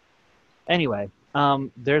 Anyway,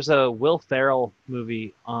 there's a Will Ferrell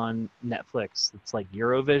movie on Netflix. It's like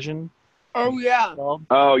Eurovision. Oh, yeah.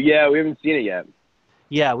 Oh, yeah, we haven't seen it yet.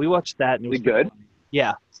 Yeah, we watched that. And it was good?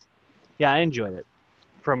 Yeah. Yeah, I enjoyed it.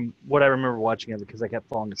 From what I remember watching it, because I kept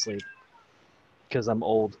falling asleep. Because I'm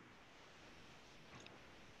old.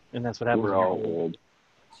 And that's what happens. We're all old.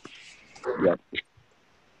 Yep.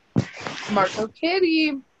 Marco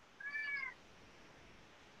Kitty.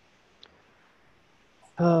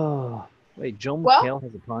 Oh, wait, Joel McHale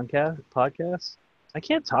has a podcast? I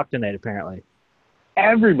can't talk tonight, apparently.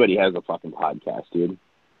 Everybody has a fucking podcast, dude.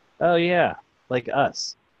 Oh, yeah. Like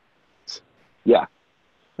us. Yeah.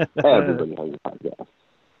 Everybody has a podcast.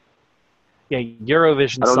 Yeah,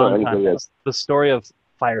 Eurovision Song Contest. The story of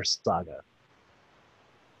Fire Saga.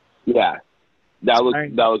 Yeah. That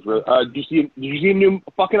was really did you see new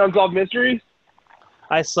fucking Unsolved Mysteries?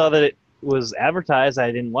 I saw that it was advertised.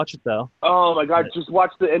 I didn't watch it though. Oh my god, just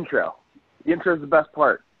watch the intro. The intro is the best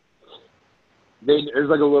part. There's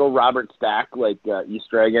like a little Robert Stack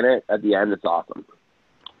Easter egg in it at the end. It's awesome.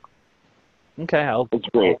 Okay, it's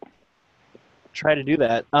great. I'll try to do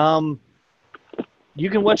that. You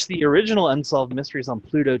can watch the original Unsolved Mysteries on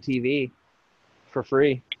Pluto TV for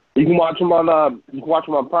free. You can watch them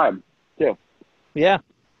on Prime too. Yeah.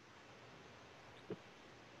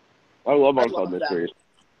 I love Unsolved Mysteries.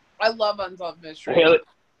 I love Unsolved Mysteries.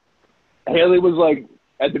 Haley was like,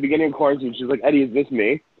 at the beginning of quarantine, she's like, Eddie, is this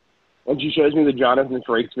me? And she shows me the Jonathan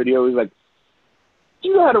Frakes video. He's like, do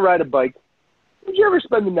you know how to ride a bike? Did you ever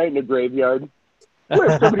spend the night in a graveyard?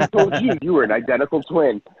 What if somebody told you were an identical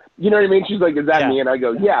twin? You know what I mean? She's like, is that me? And I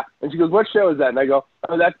go, yeah. And she goes, what show is that? And I go,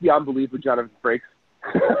 oh, that's Beyond Belief with Jonathan Frakes.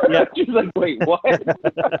 Yeah. She's like, wait, what?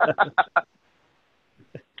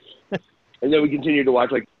 And then we continued to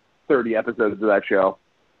watch like 30 episodes of that show.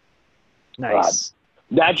 Nice.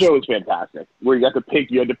 That show was fantastic. Where you had to pick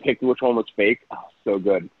which one was fake. Oh, so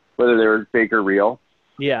good. Whether they were fake or real.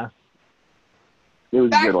 Yeah. It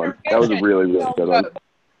was a good one. That was a really, really good one.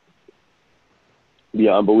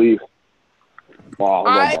 Beyond Belief. Wow,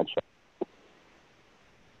 I love that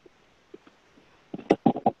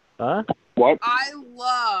show. Huh? What? I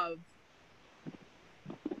love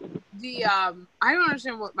the I don't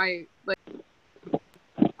understand what my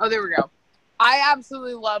oh, there we go. I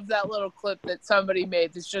absolutely love that little clip that somebody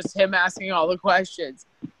made that's just him asking all the questions.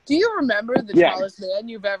 Do you remember the tallest man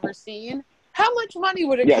you've ever seen? How much money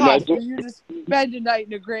would it cost for you to spend a night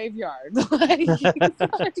in a graveyard? No, that's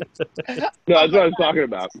what I was talking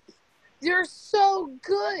about. You're so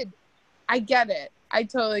good. I get it. I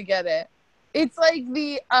totally get it. It's like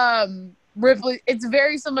the Ripley. It's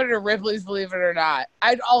very similar to Ripley's Believe It or Not.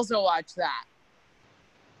 I'd also watch that.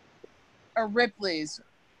 Or Ripley's.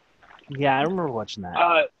 Yeah, I remember watching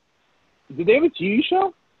that. Did they have a TV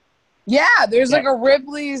show? Yeah, there's like a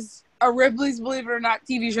Ripley's Believe It or Not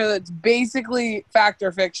TV show that's basically fact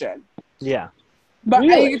or fiction. Yeah. But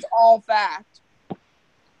really? I think it's all fact.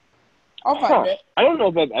 I'll find it. I don't know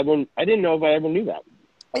if I didn't know if I ever knew that.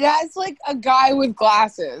 It has like a guy with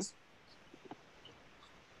glasses.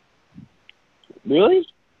 Really?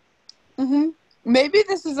 Mm-hmm. Maybe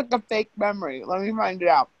this is like a fake memory. Let me find it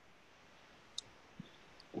out.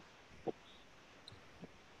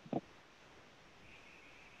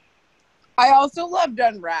 I also loved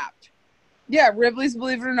Unwrapped. Yeah, Ripley's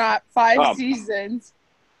Believe It or Not, 5 seasons.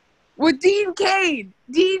 With Dean Cain.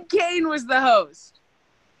 Dean Cain was the host.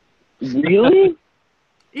 Really?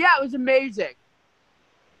 Yeah, it was amazing.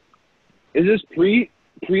 Is this pre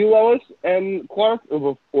Lois and Clark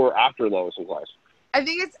or after Lois and Clark? I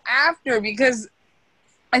think it's after because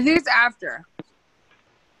I think it's after.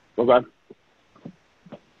 Okay.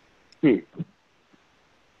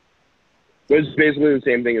 It's basically the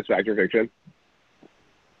same thing as Fact or Fiction.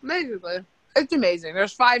 Basically. It's amazing.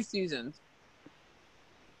 There's 5 seasons.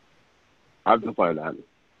 I have to find that.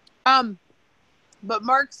 But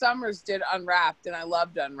Mark Summers did Unwrapped, and I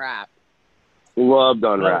loved Unwrapped. Loved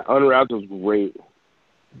Unwrapped. Unwrapped was great.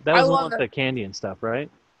 That was the one with the candy and stuff, right?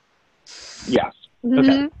 Yes.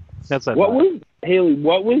 Okay. That's what was Haley?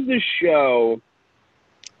 What was the show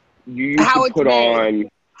you used to put on?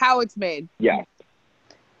 How It's Made. Yeah.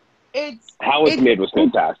 How It's Made was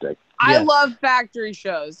fantastic. I love factory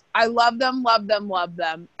shows. I love them, love them, love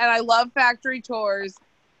them. And I love factory tours.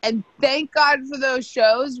 And thank God for those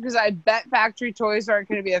shows because I bet factory toys aren't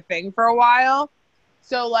going to be a thing for a while.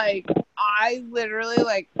 So, like, I literally,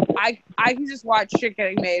 like, I can just watch shit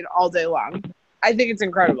getting made all day long. I think it's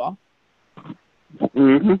incredible.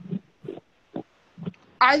 Mm-hmm.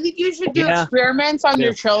 I think you should do experiments on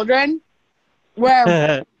your children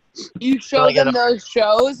where you show them those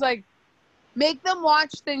shows, like, make them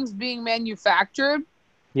watch things being manufactured.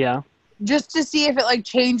 Yeah. Just to see if it, like,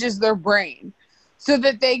 changes their brain. So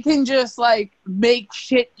that they can just, like, make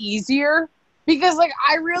shit easier. Because, like,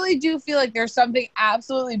 I really do feel like there's something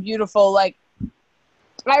absolutely beautiful. Like,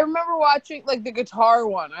 I remember watching, like, the guitar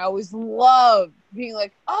one. I always loved being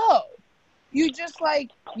like, oh, you just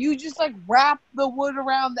wrap the wood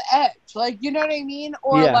around the edge. Like, you know what I mean?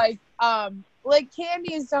 Or, like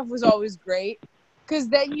candy and stuff was always great. Because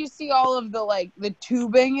then you see all of the, like, the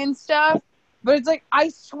tubing and stuff. But it's like, I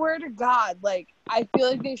swear to God, like, I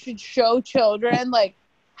feel like they should show children, like,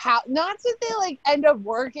 how, not that they, like, end up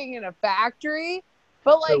working in a factory,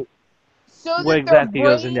 but, like, so that what exactly their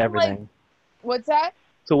brain, goes into everything? Like, what's that?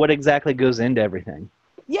 So what exactly goes into everything?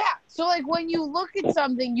 Yeah. So, like, when you look at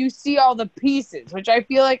something, you see all the pieces, which I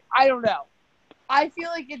feel like, I don't know. I feel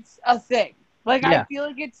like it's a thing. Like, I feel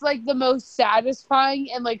like it's, like, the most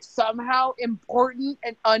satisfying and, like, somehow important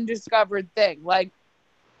and undiscovered thing. Like,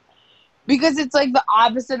 because it's, like, the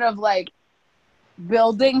opposite of, like,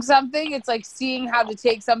 building something. It's, like, seeing how to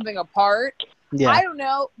take something apart. Yeah. I don't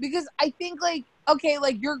know. Because I think, like, okay,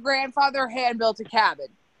 like, your grandfather hand-built a cabin.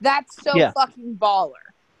 That's so fucking baller.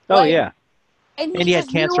 Oh, like, yeah. And he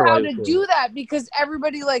just knew how to do that because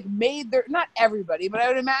everybody, like, made their... Not everybody, but I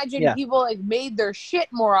would imagine people, like, made their shit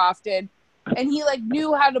more often. And he, like,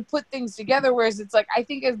 knew how to put things together. Whereas it's, like, I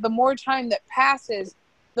think as the more time that passes,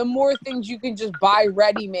 the more things you can just buy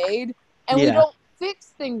ready-made. And we don't fix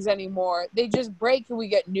things anymore. They just break and we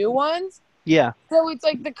get new ones. Yeah. So it's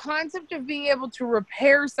like the concept of being able to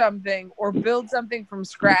repair something or build something from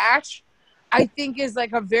scratch, I think is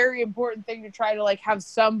like a very important thing to try to like have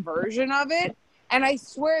some version of it. And I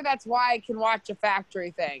swear that's why I can watch a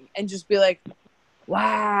factory thing and just be like,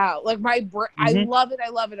 wow, like my brain, I love it. I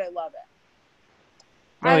love it. I love it.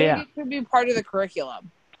 I think it could be part of the curriculum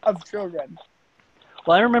of children.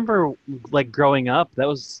 Well, I remember like growing up, that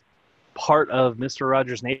was part of Mr.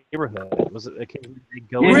 Rogers' Neighborhood. Was it occasionally they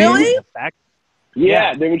go really? into the factory?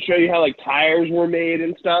 Yeah, they would show you how like tires were made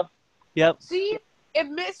and stuff. Yep. See, if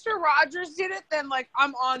Mr. Rogers did it, then like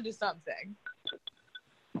I'm on to something.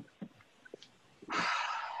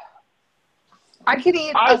 I could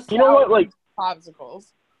eat you know what, like popsicles.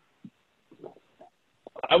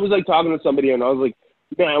 I was like talking to somebody and I was like,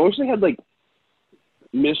 man, I wish they had like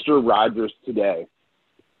Mr. Rogers today.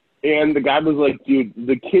 And the guy was like, dude,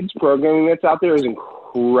 the kids programming that's out there is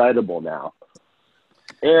incredible now.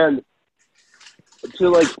 And so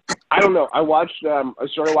like, I don't know. I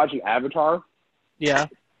started watching Avatar. Yeah.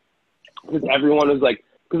 Because everyone was like,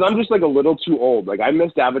 because I'm just like a little too old. Like I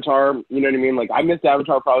missed Avatar, you know what I mean? Like I missed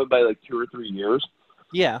Avatar probably by like 2 or 3 years.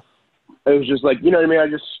 Yeah. It was just like, you know what I mean? I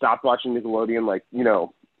just stopped watching Nickelodeon like, you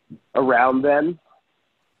know, around then.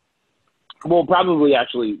 Well, probably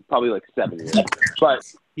like 7 years. But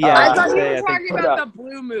yeah, I thought you were talking about the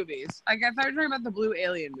blue movies. Like I thought you were talking about the blue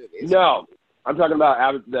alien movies. No, I'm talking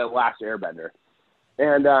about the Last Airbender.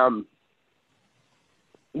 And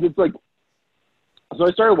it's like, so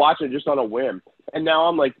I started watching it just on a whim, and now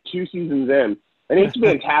I'm like 2 seasons in, and it's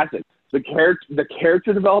fantastic. The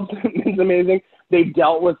character development is amazing. They've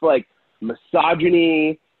dealt with like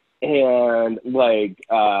misogyny and like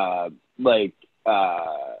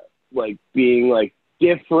being like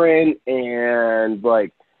different and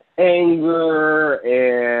like anger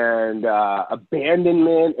and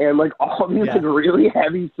abandonment and like all these like really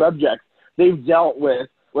heavy subjects they've dealt with.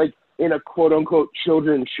 Like in a quote unquote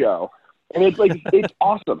children's show, and it's like it's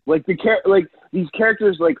awesome. Like these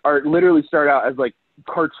characters like are literally start out as like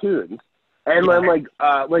cartoons, and then like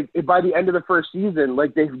by the end of the first season,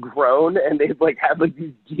 like they've grown and they've like had like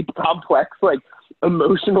these deep, complex like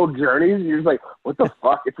emotional journeys. And you're just like, what the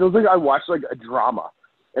fuck? It feels like I watched like a drama,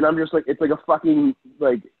 and I'm just like, it's like a fucking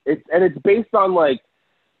like it's based on like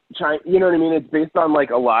China, you know what I mean? It's based on like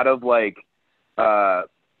a lot of like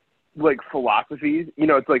philosophies. You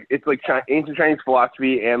know, it's like ancient Chinese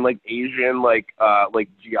philosophy and like Asian like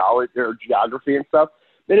geology or geography and stuff.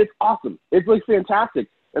 And it's awesome. It's like fantastic.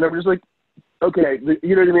 And I'm just like, okay,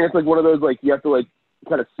 you know what I mean? It's like one of those like you have to like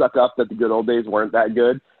kind of suck up that the good old days weren't that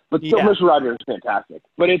good. But still, Mr. Rogers is fantastic.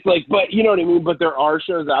 But it's like, but you know what I mean? But there are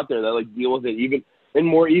shows out there that like deal with it even in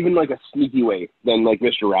more even like a sneaky way than like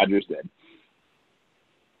Mr. Rogers did.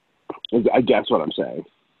 I guess what I'm saying.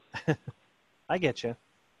 I get you.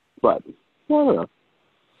 But I don't know.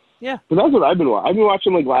 Yeah. But that's what I've been watching. I've been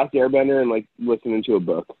watching like Last Airbender and like listening to a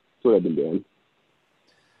book. That's what I've been doing.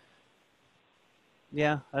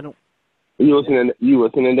 Yeah, I don't. Are you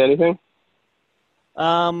listening to anything?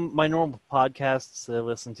 My normal podcasts that I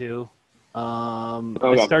listen to.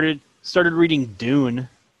 Okay. I started reading Dune,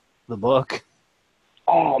 the book.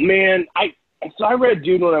 Oh man, I read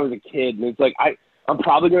Dune when I was a kid, and it's like I'm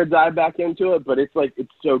probably gonna dive back into it, but it's like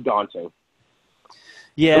it's so daunting.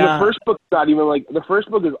 Yeah. And the first book's not even like the first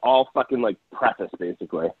book is all fucking like preface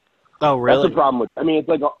basically. Oh really? That's the problem with. I mean, it's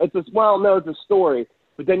like it's a story,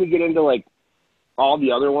 but then you get into like all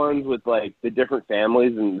the other ones with like the different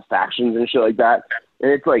families and factions and shit like that,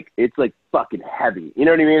 and it's like fucking heavy. You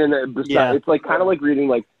know what I mean? And it's like kind of like reading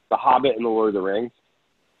like The Hobbit and The Lord of the Rings.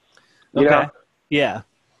 You know? Yeah.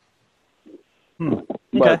 Okay.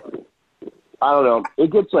 But I don't know.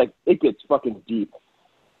 It gets fucking deep.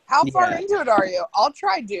 How far into it are you? I'll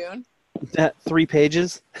try Dune. 3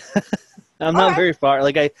 pages. I'm not very far.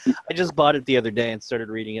 Like I just bought it the other day and started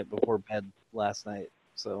reading it before bed last night.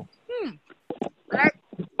 So.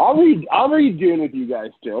 I'll read Dune with you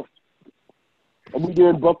guys too. Are we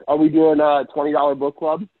doing $20 book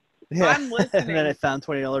club? Yeah. I'm listening. And then I found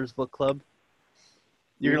 $20 book club.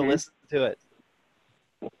 You're gonna listen to it.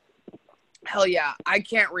 Hell yeah, I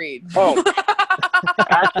can't read. Oh,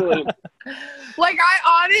 actually, like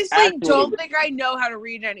I honestly don't think I know how to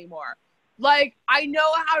read anymore. Like I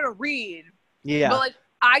know how to read, but like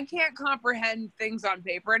I can't comprehend things on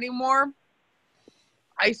paper anymore.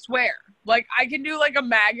 I swear. Like I can do like a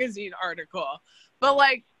magazine article, but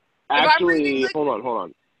like if I'm reading, like, hold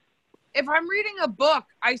on. If I'm reading a book,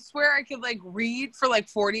 I swear I could like read for like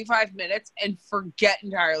 45 minutes and forget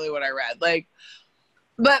entirely what I read. Like,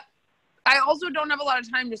 but I also don't have a lot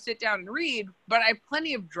of time to sit down and read, but I have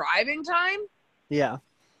plenty of driving time. Yeah.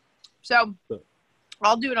 So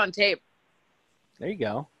I'll do it on tape. There you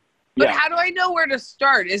go. But how do I know where to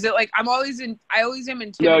start? Is it like I always am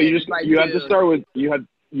intimidated? No, you have to start with you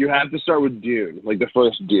have to start with Dune, like the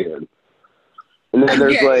first Dune. And then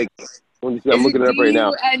there's like I'm looking it up right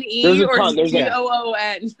now. There's a ton. There's Doon.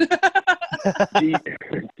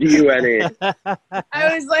 Dune.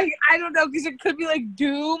 I was like, I don't know, because it could be like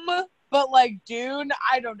Doom, but like Dune,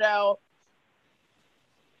 I don't know.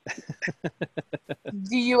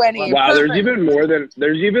 Dune. Wow, there's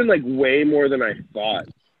even like way more than I thought.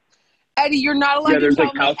 Eddie, you're not allowed to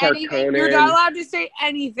tell me anything. Conan. You're not allowed to say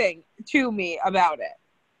anything to me about it.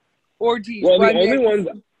 Or do you? Well,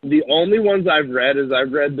 the only ones I've read is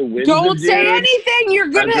I've read The Winds of Dune. Don't say anything. You're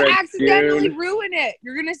going to accidentally ruin it.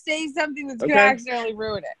 You're going to say something that's going to accidentally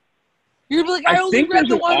ruin it. You're going to be like, I only read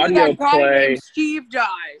the one where that guy named Steve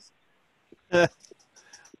dies.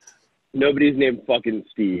 Nobody's named fucking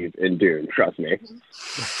Steve in Dune, trust me.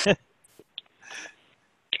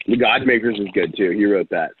 The Godmakers is good too. He wrote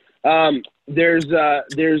that. There's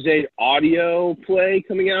a audio play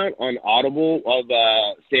coming out on Audible of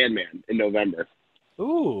Sandman in November.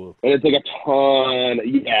 Ooh. And it's like a ton.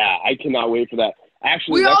 Yeah, I cannot wait for that.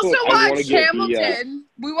 Actually, we also watched Hamilton.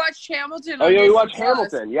 We watched Hamilton. Oh yeah, we watched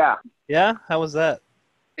Hamilton. Yeah. Yeah. How was that?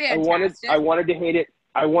 Fantastic. I wanted to hate it.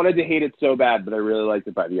 I wanted to hate it so bad, but I really liked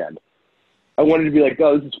it by the end. I wanted to be like,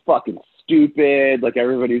 oh, this is fucking stupid. Like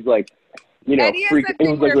everybody's like, you know, Eddie has that thing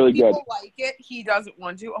it was like really good. People like it. He doesn't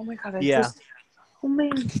want to. Oh my god. Oh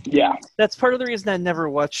man. Yeah. That's part of the reason I never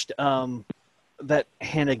watched that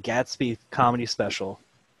Hannah Gadsby comedy special.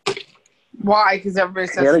 Why? Because everybody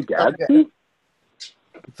says Hannah Gadsby?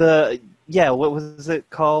 What was it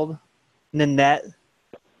called? Nanette.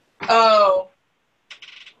 Oh.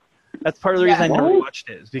 That's part of the reason I never watched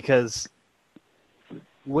it, is because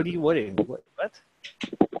what? You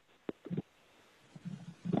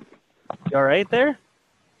all right there?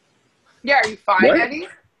 Yeah, are you fine, what? Eddie?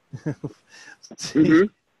 Mm-hmm.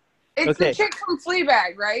 It's Okay. the chick from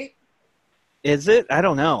Fleabag, right? Is it? I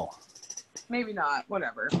don't know. Maybe not.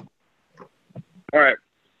 Whatever. All right.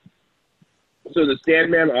 So the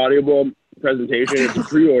Sandman Audible presentation, it's a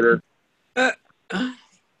pre-order.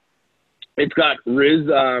 It's got Riz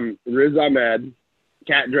Ahmed,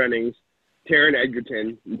 Kat Dennings, Taron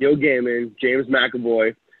Egerton, Neil Gaiman, James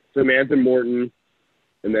McAvoy, Samantha Morton,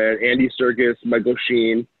 and then Andy Serkis, Michael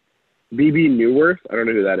Sheen, BB Newworth. I don't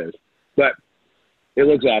know who that is, but it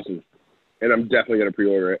looks awesome, and I'm definitely gonna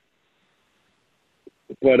pre-order it.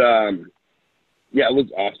 But yeah, it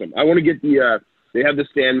looks awesome. I want to get the. They have the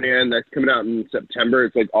Sandman that's coming out in September.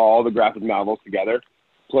 It's like all the graphic novels together,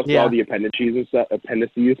 plus all the appendices and stuff.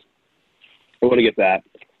 Appendices. I want to get that.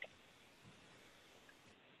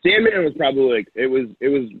 Sandman was probably like it was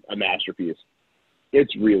a masterpiece.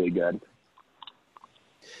 It's really good.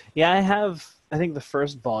 Yeah, I think the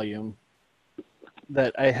first volume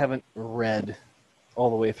that I haven't read all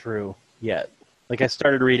the way through yet. Like I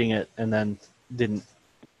started reading it and then didn't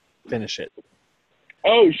finish it.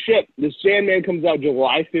 Oh shit! The Sandman comes out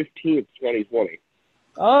July 15th, 2020.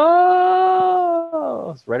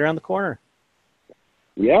 Oh, it's right around the corner.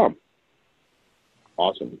 Yeah.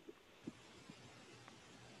 Awesome.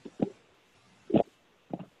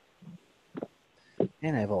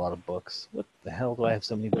 And I have a lot of books. What the hell do I have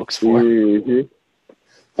so many books for? Mm-hmm.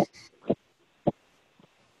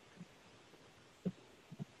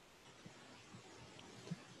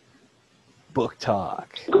 Book talk.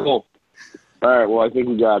 Cool. All right. Well, I think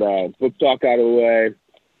we got book talk out of the way.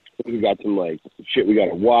 I think we got some like shit we got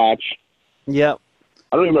to watch. Yep.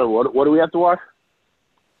 I don't even remember what do we have to watch.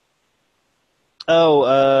 Oh,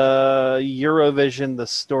 Eurovision: The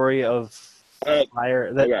Story of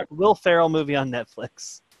Fire. That okay. Will Ferrell movie on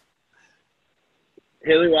Netflix.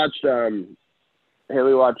 Haley watched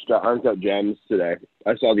Uncut Gems today.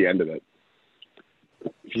 I saw the end of it.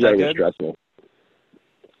 She said it was stressful.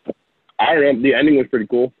 I don't know. The ending was pretty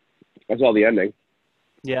cool. I saw the ending.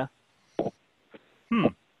 Yeah. It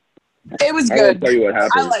was I good. won't tell you what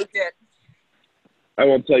happens. I liked it. I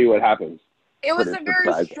won't tell you what happens. It was But a it's very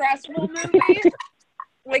surprising. stressful movie.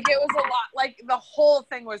 Like, it was a lot. Like, the whole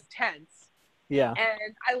thing was tense. Yeah.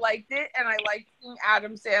 And I liked it. And I liked seeing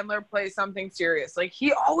Adam Sandler play something serious. Like,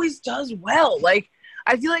 he always does well. Like,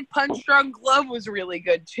 I feel like Punch Drunk Love was really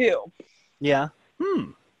good, too. Yeah. I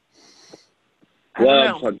don't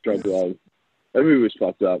Love know. Punch Drunk Love. That movie was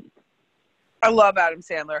fucked up. I love Adam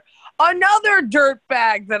Sandler. Another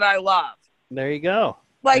dirtbag that I love. There you go.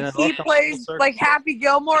 Like, And it he all comes plays, full circle. like, Happy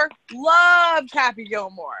Gilmore. Loved Happy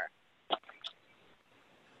Gilmore.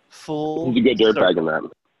 Full. He's a good dirtbag in that.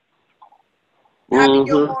 Happy Mhm.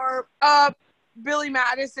 Gilmore. Billy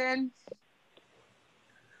Madison.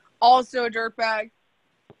 Also a dirtbag.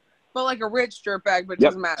 But like a rich dirtbag, but it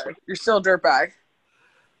doesn't matter. You're still a dirtbag.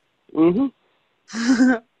 Mm-hmm.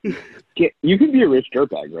 You could be a rich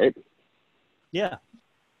dirtbag, right? Yeah.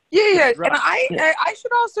 Yeah. Right. And I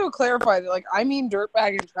should also clarify that, like, I mean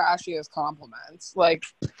dirtbag and trashy as compliments. Like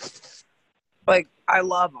I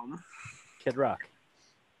love them. Kid Rock.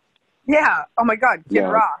 Yeah. Oh my God, Kid Yeah.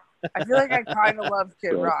 Rock. I feel like I kind of love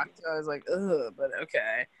Kid Yeah. Rock. So I was like, ugh, but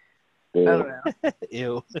okay. I Yeah. don't know.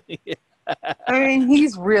 Ew. I mean,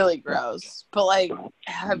 he's really gross. But like,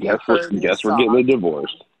 have you heard his Guess we're song? getting a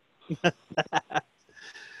divorce.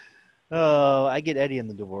 Oh, I get Eddie in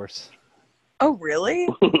the divorce. Oh, really?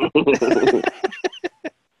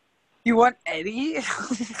 You want Eddie?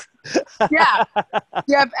 Yeah.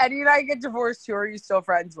 Yeah, if Eddie and I get divorced, who are you still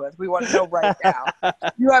friends with? We want to know right now.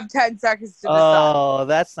 You have 10 seconds to decide. Oh,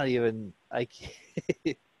 that's not even. I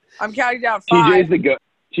can't. I'm counting down 5. TJ's the go.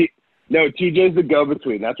 TJ's the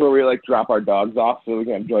go-between. That's where we like drop our dogs off so we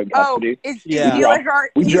can have joint Oh, custody. is Yeah. he like our,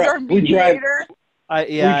 We he's dri- our we drive- mediator?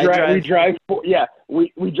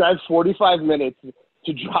 We drive 45 minutes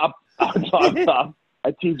to drop our dogs off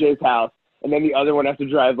at TJ's house, and then the other one has to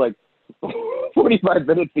drive like 45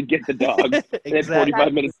 minutes to get the dog, and then Exactly.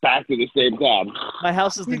 45 minutes back to the same town. My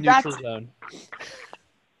house is the Dude, neutral zone.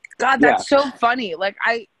 God, that's so funny. Like,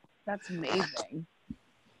 that's amazing.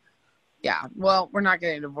 Yeah, well, we're not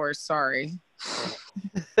getting divorced. Sorry.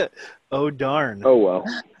 Oh, darn. Oh well.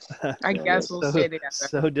 I guess we'll stay together.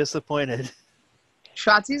 So disappointed.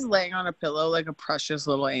 Shotzi's laying on a pillow like a precious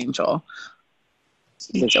little angel.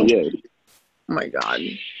 Yes, she is. Oh my God.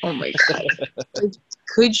 Oh my God.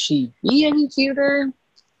 Could she be any cuter?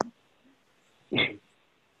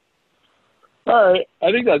 All right,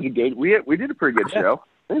 I think that's a good. We did a pretty good show.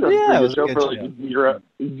 I think that's Yeah, a it was pretty a good show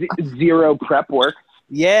good for like zero prep work.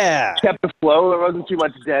 Yeah. Kept the flow. There wasn't too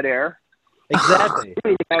much dead air. Exactly.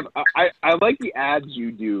 I like the ads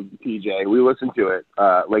you do, TJ. We listen to it.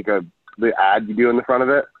 The ad you do in the front of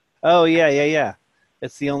it. Oh yeah.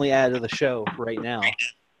 It's the only ad of the show right now.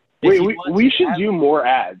 Wait, we should do more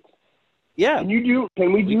ads. Yeah. Can you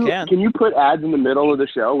put ads in the middle of the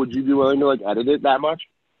show? Would you be willing to like edit it that much?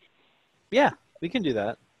 Yeah, we can do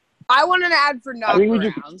that. I want an ad for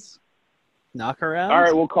knockarounds. Knockarounds? All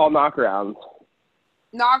right, we'll call knockarounds.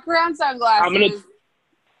 Knockaround sunglasses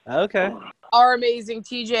Okay. are amazing.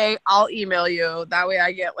 TJ, I'll email you. That way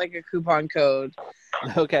I get like a coupon code.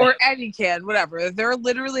 Okay. Or Eddie can, whatever. They're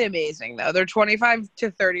literally amazing though. They're $25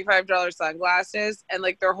 to $35 sunglasses, and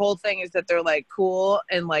like their whole thing is that they're like cool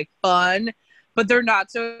and like fun, but they're not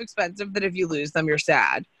so expensive that if you lose them, you're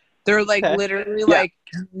sad. They're like literally like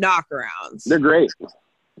knockarounds. They're great.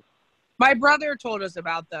 My brother told us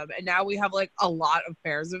about them, and now we have like a lot of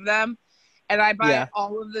pairs of them. And I buy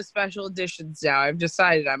all of the special editions now. I've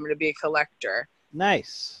decided I'm going to be a collector.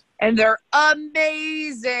 Nice. And they're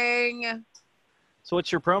amazing. So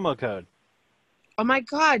what's your promo code? Oh my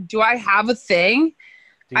God. Do I have a thing?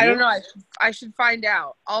 I don't know. I should find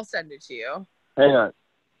out. I'll send it to you. Hang on.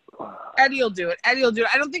 Eddie will do it. I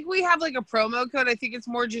don't think we have like a promo code. I think it's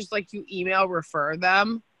more just like you email refer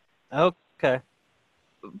them. Okay.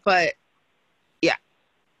 But yeah.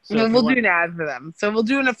 So we'll do an ad for them. So we'll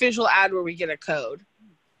do an official ad where we get a code.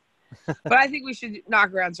 But I think we should.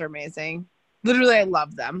 Knockarounds are amazing. Literally, I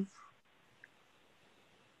love them.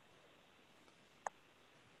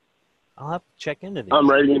 I'll have to check into these. I'm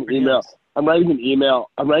writing an email. I'm writing an email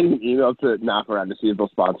to Knockaround to see if they'll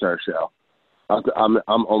sponsor our show. I'm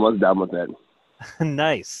almost done with it.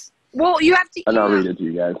 Nice. Well, you have to. And I'll read it to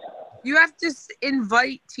you guys. You have to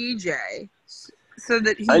invite TJ so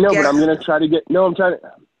that he. I know, but I'm gonna try to get. No, I'm trying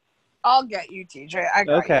to. I'll get you, TJ. I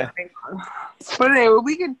got you. Hang on. But anyway,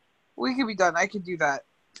 we can be done. I could do that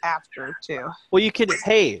after too. Well, you could.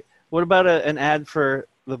 Hey, what about an ad for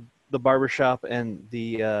the barbershop and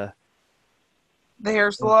the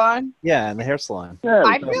hair salon? Yeah, and the hair salon. Yeah,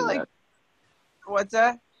 I feel like. What's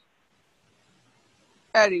that?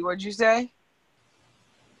 Eddie, what'd you say?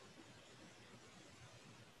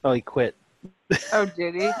 Oh, he quit. Oh,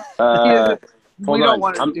 did he? We don't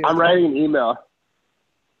want to do I'm writing an email.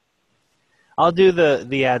 I'll do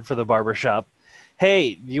the ad for the barbershop.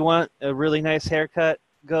 Hey, you want a really nice haircut?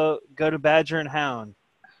 Go to Badger and Hound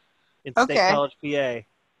in State College, PA.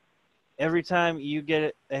 Every time you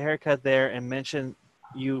get a haircut there and mention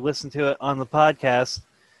you listen to it on the podcast,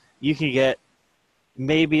 you can get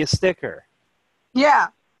maybe a sticker. Yeah.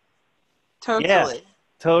 Totally. Yeah,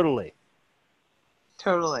 totally.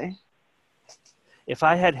 Totally. If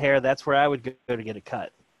I had hair, that's where I would go to get it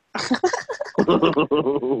cut.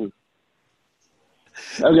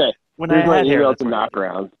 Okay. When I had hair, email to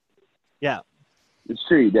Knockaround. Yeah. It's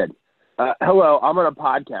true, you did. Hello, I'm on a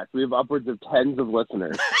podcast. We have upwards of tens of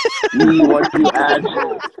listeners. We want to add.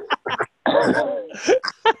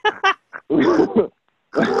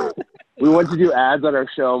 We want to do ads on our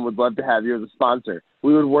show and would love to have you as a sponsor.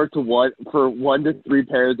 We would work for 1 to 3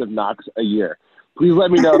 pairs of knocks a year. Please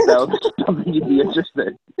let me know if that was something you'd be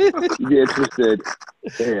interested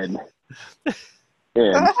in.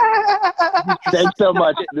 Thanks so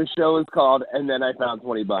much. The show is called And Then I Found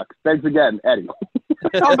 $20. Thanks again, Eddie.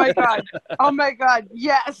 Oh my god.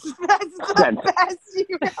 Yes. That's the best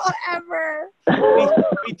email ever.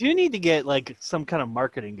 We do need to get like some kind of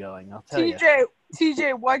marketing going, I'll tell you.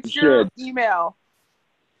 TJ, what's your email?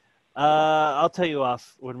 I'll tell you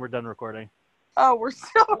off when we're done recording. Oh, we're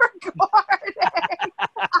still recording.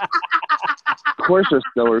 Of course we're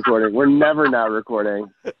still recording. We're never not recording.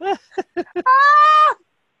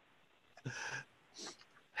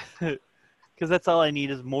 Because that's all I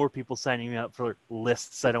need is more people signing me up for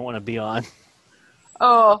lists I don't want to be on.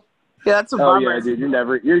 Oh, yeah, that's a bummer. Oh yeah, dude, you're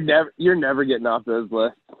never getting off those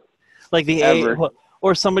lists. Like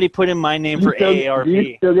or somebody put in my name for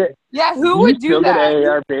AARP. Yeah, who would do that?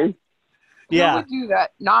 AARP? Who would do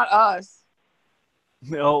that? Not us.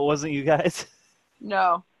 No, it wasn't you guys.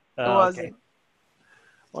 No, it wasn't. Okay.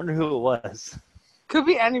 Wonder who it was. Could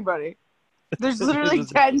be anybody. There's literally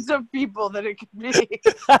tens of people that it could be.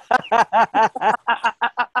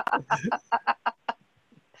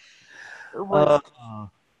 All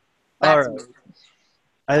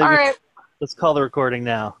right. Let's call the recording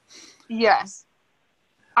now. Yes.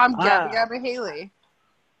 I'm Gabby Haley.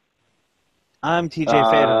 I'm TJ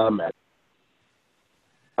Fado.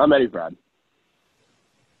 I'm Eddie Brad.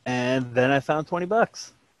 And then I found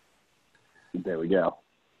 $20. There we go.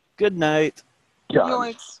 Good night.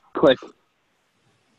 Click.